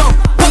sugar lump.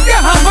 Put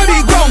your hand on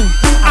the ground,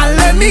 and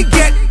let me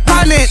get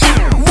on it.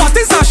 What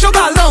is a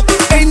sugar lump?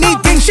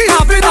 Anything she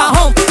have in her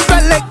home.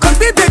 Well, it could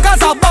be big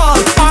as a ball,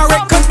 or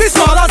it could be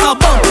small as a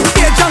bump.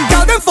 Yeah, junk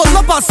girl, them full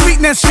up of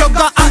sweetness,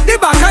 sugar at the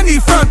back and the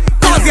front.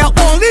 Cause you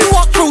only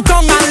walk through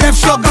tongue and left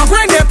sugar,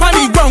 grind it on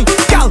the ground.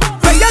 Girl,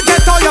 where you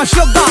get all your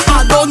sugar?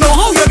 I don't know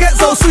how you get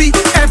so sweet.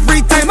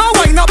 Every time I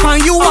wind up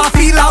on you, I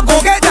feel I go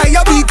get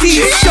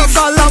diabetes.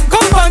 Sugar lump,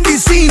 come on the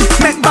scene.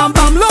 Make bam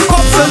bam look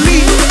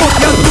obsolete. Put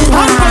your two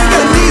hands on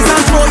your knees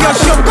and throw your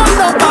sugar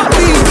lump at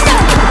me.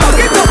 Back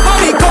it up on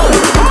the ground,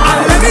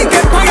 and let me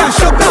get by your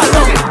sugar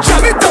lump.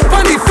 Jam it up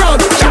on the front,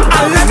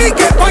 and let me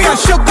get by your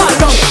sugar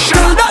lump.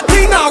 Turn that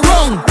thing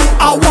around.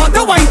 I want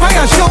the wine by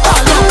your sugar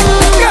lump.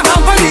 Put your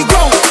hand on the ground.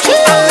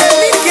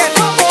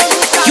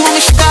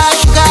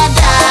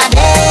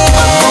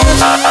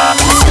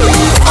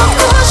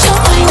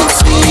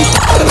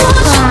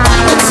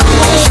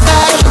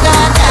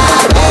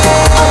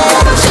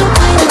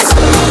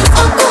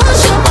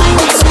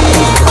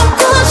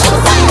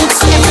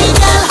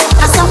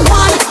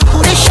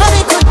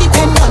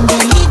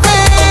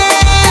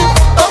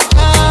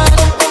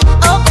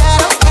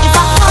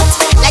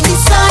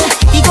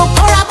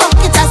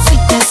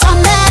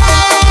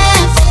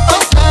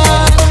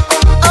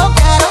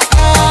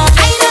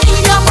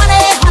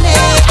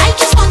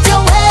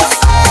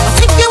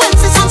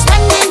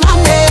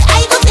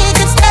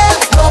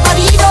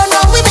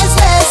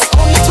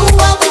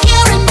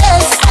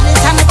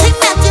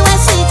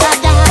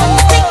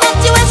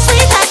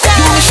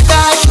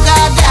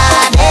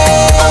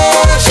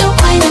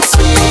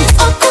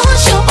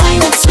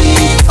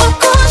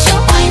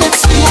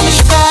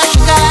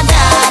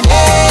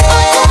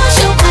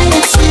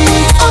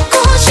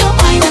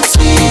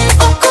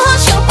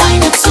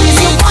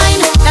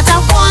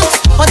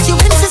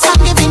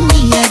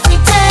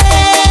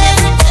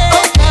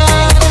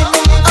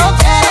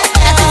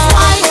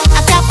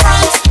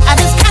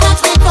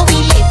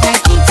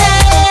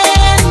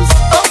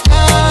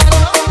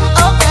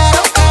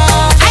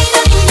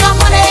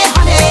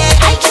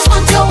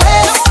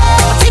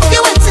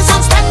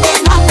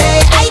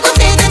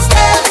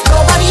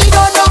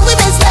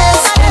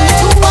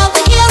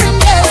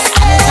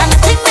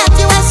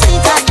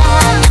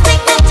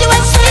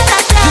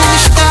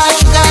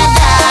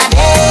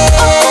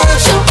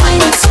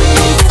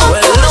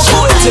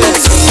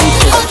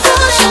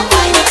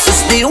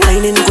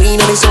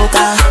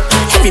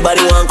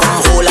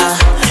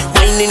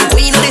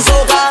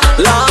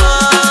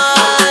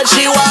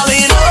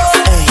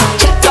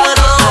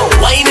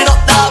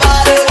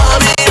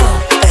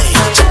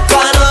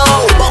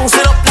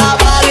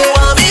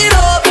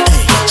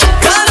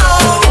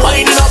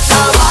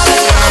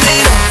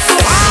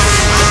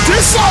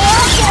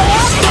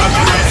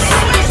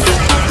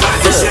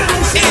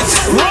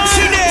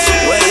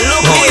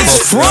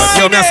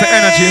 Friday. Yo, that's the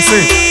energy, you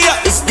see.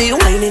 It's the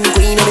whining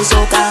queen of the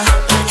soca.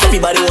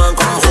 Everybody want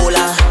come hold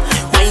her.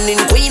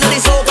 Whining queen of the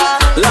soca.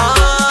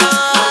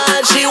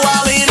 Lord, she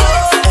want me to.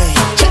 Hey,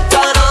 check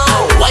her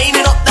now.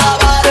 Whining up the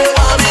body,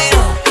 want me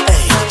to.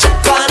 Hey,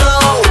 check her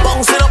now.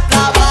 Bouncing up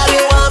the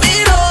body, want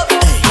me to.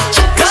 Hey,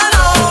 check her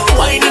now.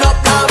 Whining up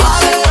the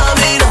body, want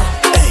me to.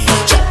 Hey,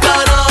 check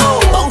her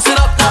now. Bouncing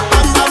up the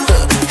bam bam.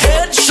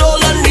 Head,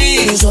 shoulder,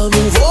 knees.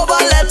 Move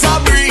over, let her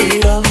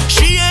breathe.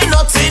 She ain't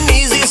nothing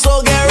easy,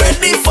 so get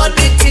ready for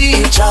the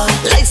teacher.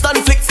 Lights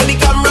done flick for the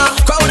camera.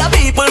 Crowd of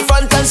people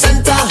front and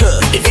center.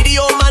 The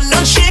video man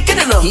not shaking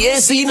enough. He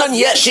ain't seen none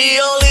yet. She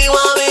only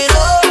want me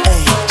to.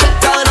 Hey,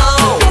 check her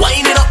now.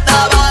 Winding up the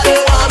body,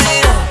 want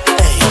me to.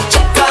 Hey,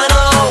 check her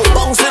now.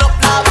 Bouncing up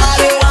the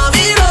body, want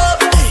me to.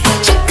 Hey,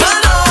 check her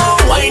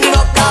now. Winding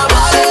up the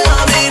body,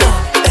 want me to.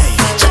 Hey,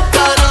 check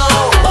her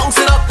now.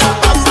 Bouncing up the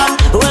bam bam.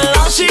 Well,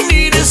 all she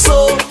need is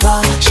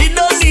soca. She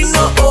don't need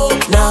no hope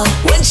now.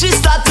 When she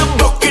start to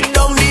broke it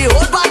down, the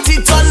whole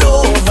body turn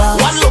over.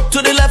 One look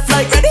to the left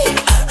like ready.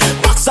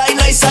 Backside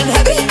nice and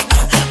heavy.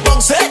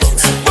 Bounce it,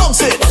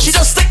 bounce it. She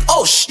just stick.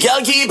 Oh,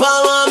 girl keep on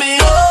want me.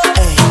 Oh,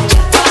 hey.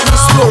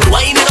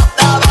 Winding up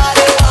the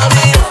body, want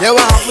me. Yeah,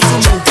 what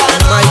happened to me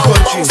in my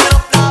country?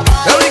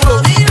 Here we go.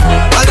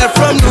 I left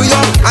from New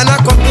York and I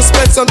come to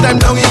spend some time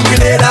down in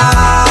Grenada.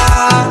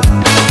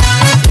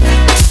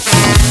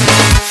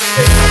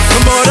 My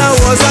mother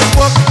was at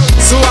work,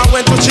 so I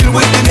went to chill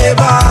with the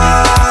neighbor.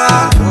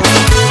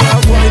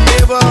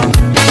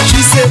 She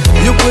said,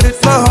 you put it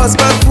for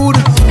husband food,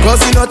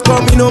 cause he not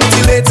coming home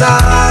till later.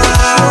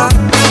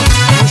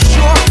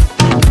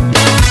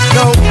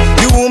 No,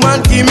 the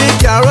woman give me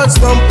carrots,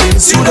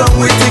 dumplings, you done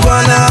with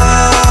iguana.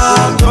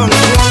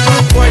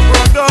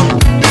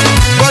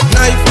 But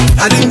knife,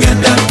 I didn't get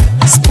that.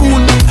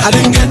 Spoon, I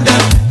didn't get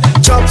that.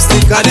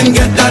 Chopstick, I didn't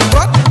get that.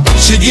 But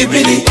she give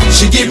me the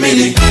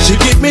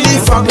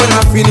fuck when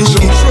I finish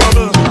it.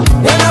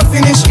 When I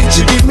finish it,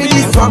 she give me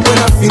the fuck when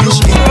I finish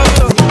it.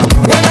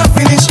 When I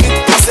finish it,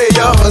 I say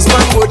your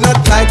husband would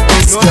not like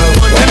this girl.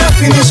 When I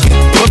finish it,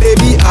 oh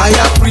baby, I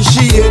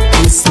appreciate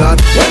this lot.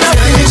 When I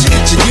finish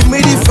it, she give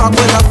me the fuck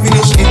when I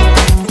finish it.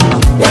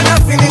 When I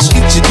finish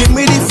it, she give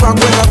me the fuck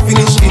when I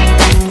finish it.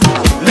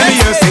 Let me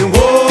hear say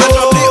whoa. Let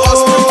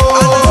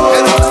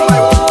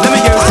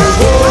me hear say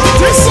whoa.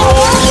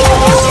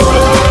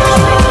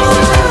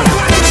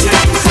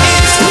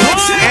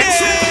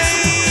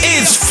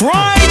 It's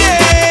Friday.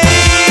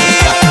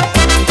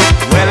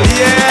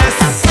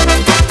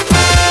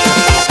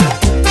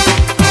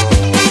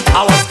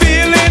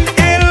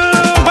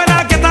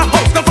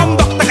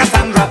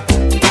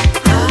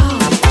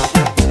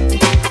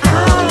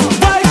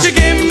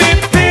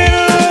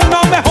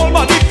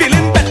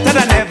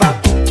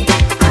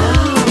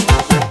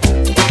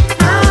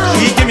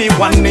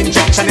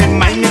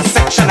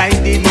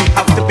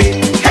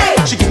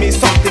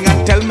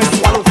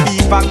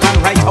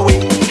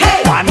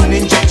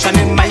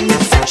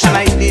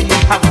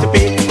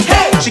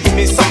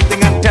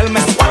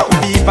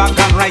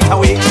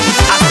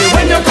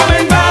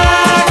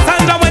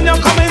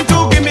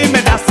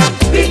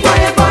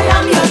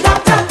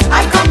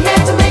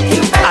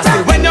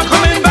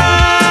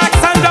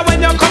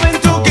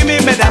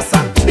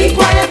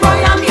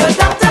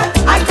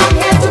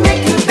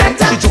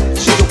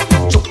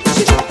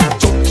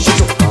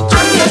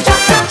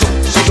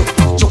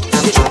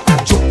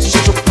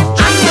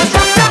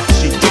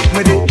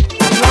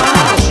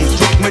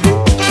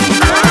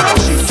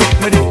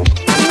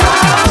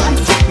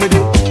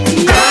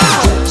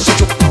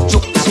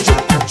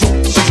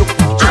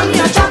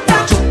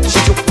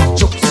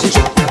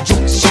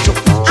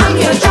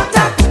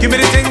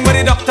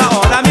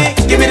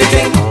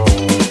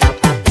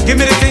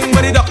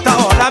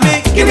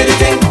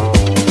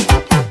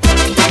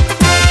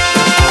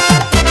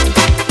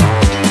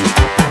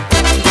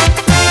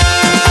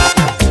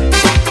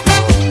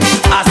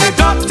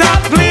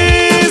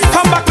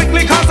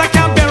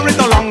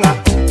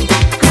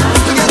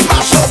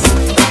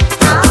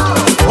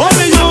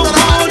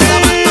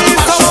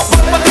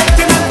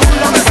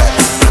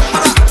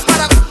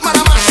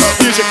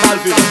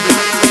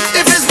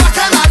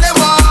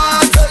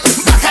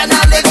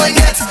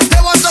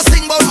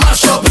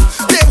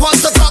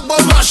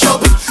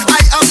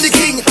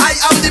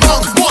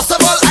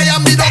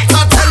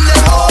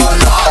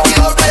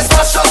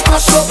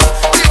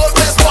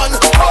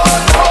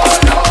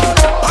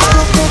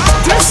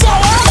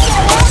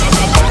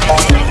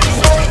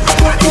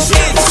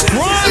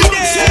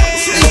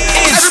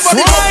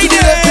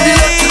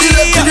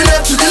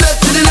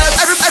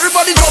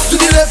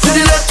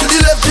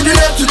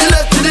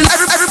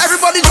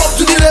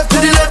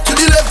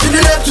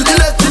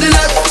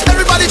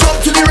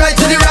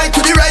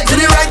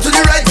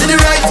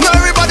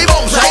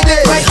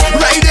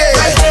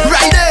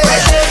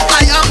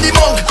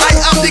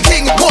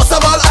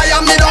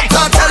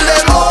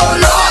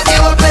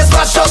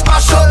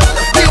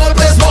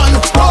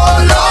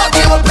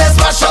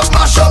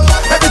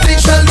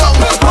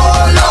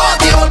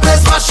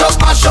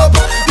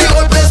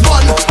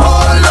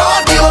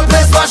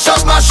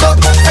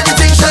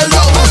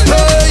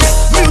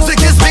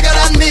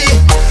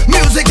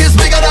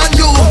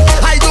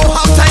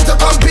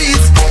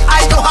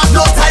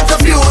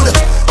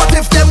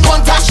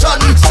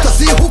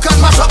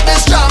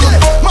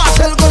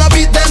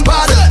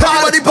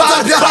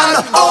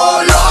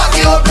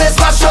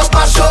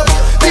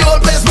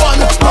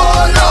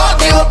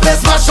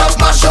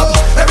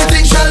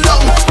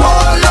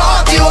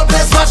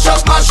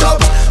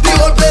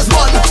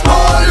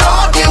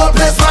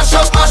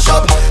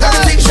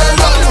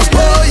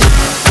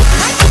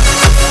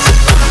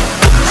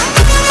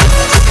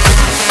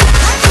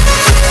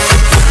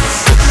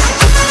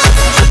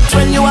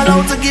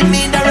 to give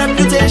me the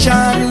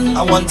reputation.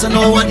 I want to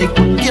know what you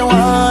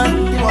want,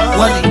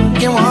 what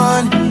you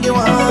want.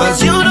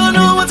 Cause you don't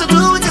know what to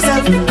do with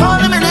yourself.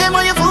 Calling my name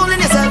while you're fooling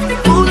yourself.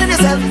 Fooling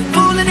yourself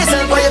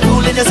while you're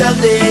fooling yourself,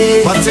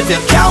 babe. But if you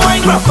can't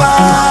wine proper,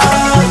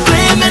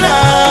 blame me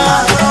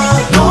now.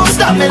 Don't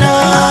stop me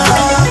now,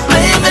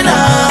 blame me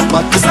now.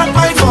 But it's not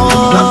my fault,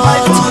 not my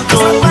fault,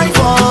 it's not my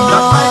fault,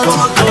 not my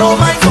fault. I know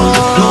my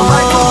fault, no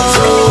my fault.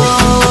 So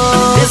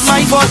it's my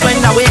fault when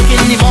I wake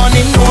in the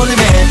morning, holy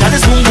man, that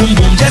is boom boom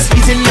boom, just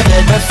eating my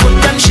bed, my foot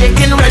them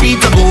shaking, ready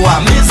to go.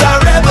 I'm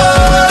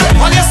miserable.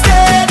 When you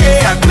stay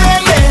there and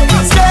blame me,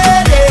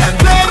 stay there and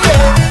blame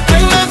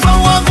me for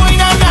what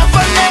going on now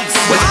for next.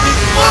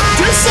 What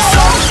this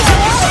song?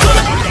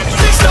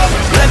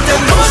 Let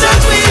them know that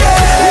we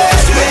are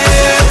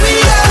where we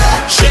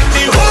are. Shake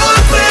the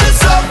whole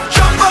place up,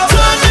 jump up,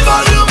 turn the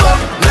volume up.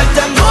 Let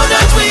them know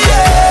that we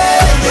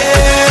are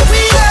where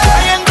we are.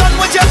 I ain't done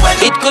with you when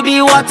it could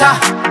be water,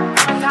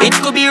 it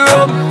could be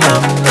rum,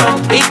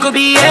 it could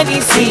be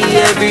any sea,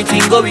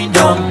 everything going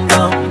down,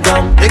 down,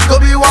 down. It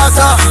could be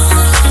water,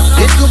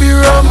 it could be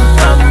rum,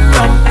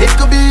 it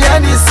could be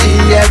any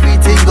sea,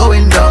 everything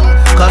going down.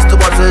 Cause the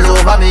bottle's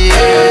over me,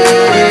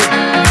 hey,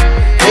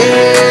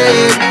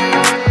 hey,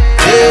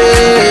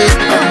 hey.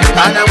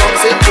 And I won't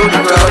sit to the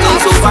crowd,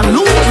 it's over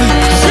me.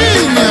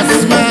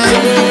 Genius, man,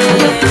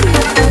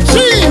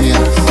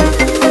 genius.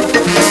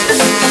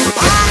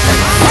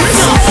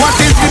 What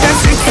is the best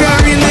picture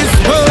in this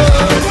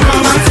world?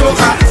 Rum and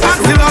soca.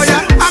 Ask the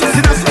lawyer, ask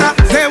the doctor,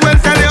 they will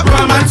tell you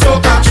rum and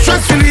soca.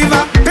 Stress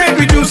reliever, pain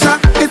reducer,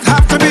 it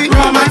have to be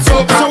rum and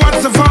soca. So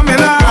what's the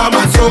formula? Rum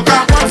and soca.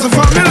 What's the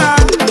formula?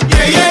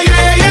 Yeah, yeah,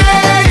 yeah,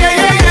 yeah, yeah,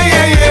 yeah, yeah,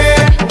 yeah,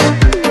 yeah.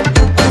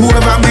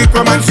 Whoever make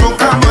rum and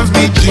soca must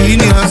be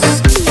genius.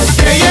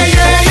 Yeah, yeah,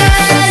 yeah, yeah,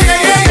 yeah,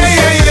 yeah, yeah,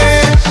 yeah,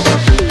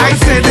 yeah. I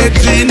said they're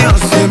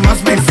genius, they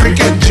must be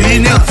freaking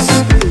genius.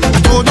 I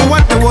don't know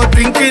what they were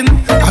thinking,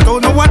 I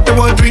don't know what they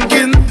were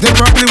drinking. They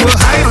probably were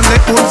high on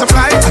their own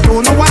supply, I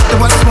don't know what they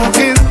were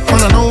smoking. All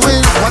I know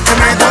is what they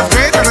made was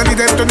great, and I need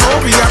them to know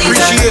we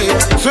appreciate.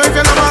 So if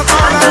you love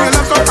alcohol and you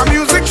love soca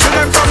music, should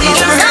have come down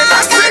to hate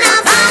and sing.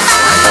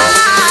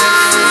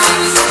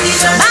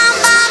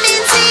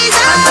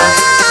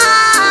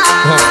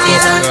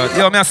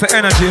 Yo, me I say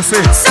energy, you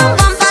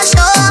see.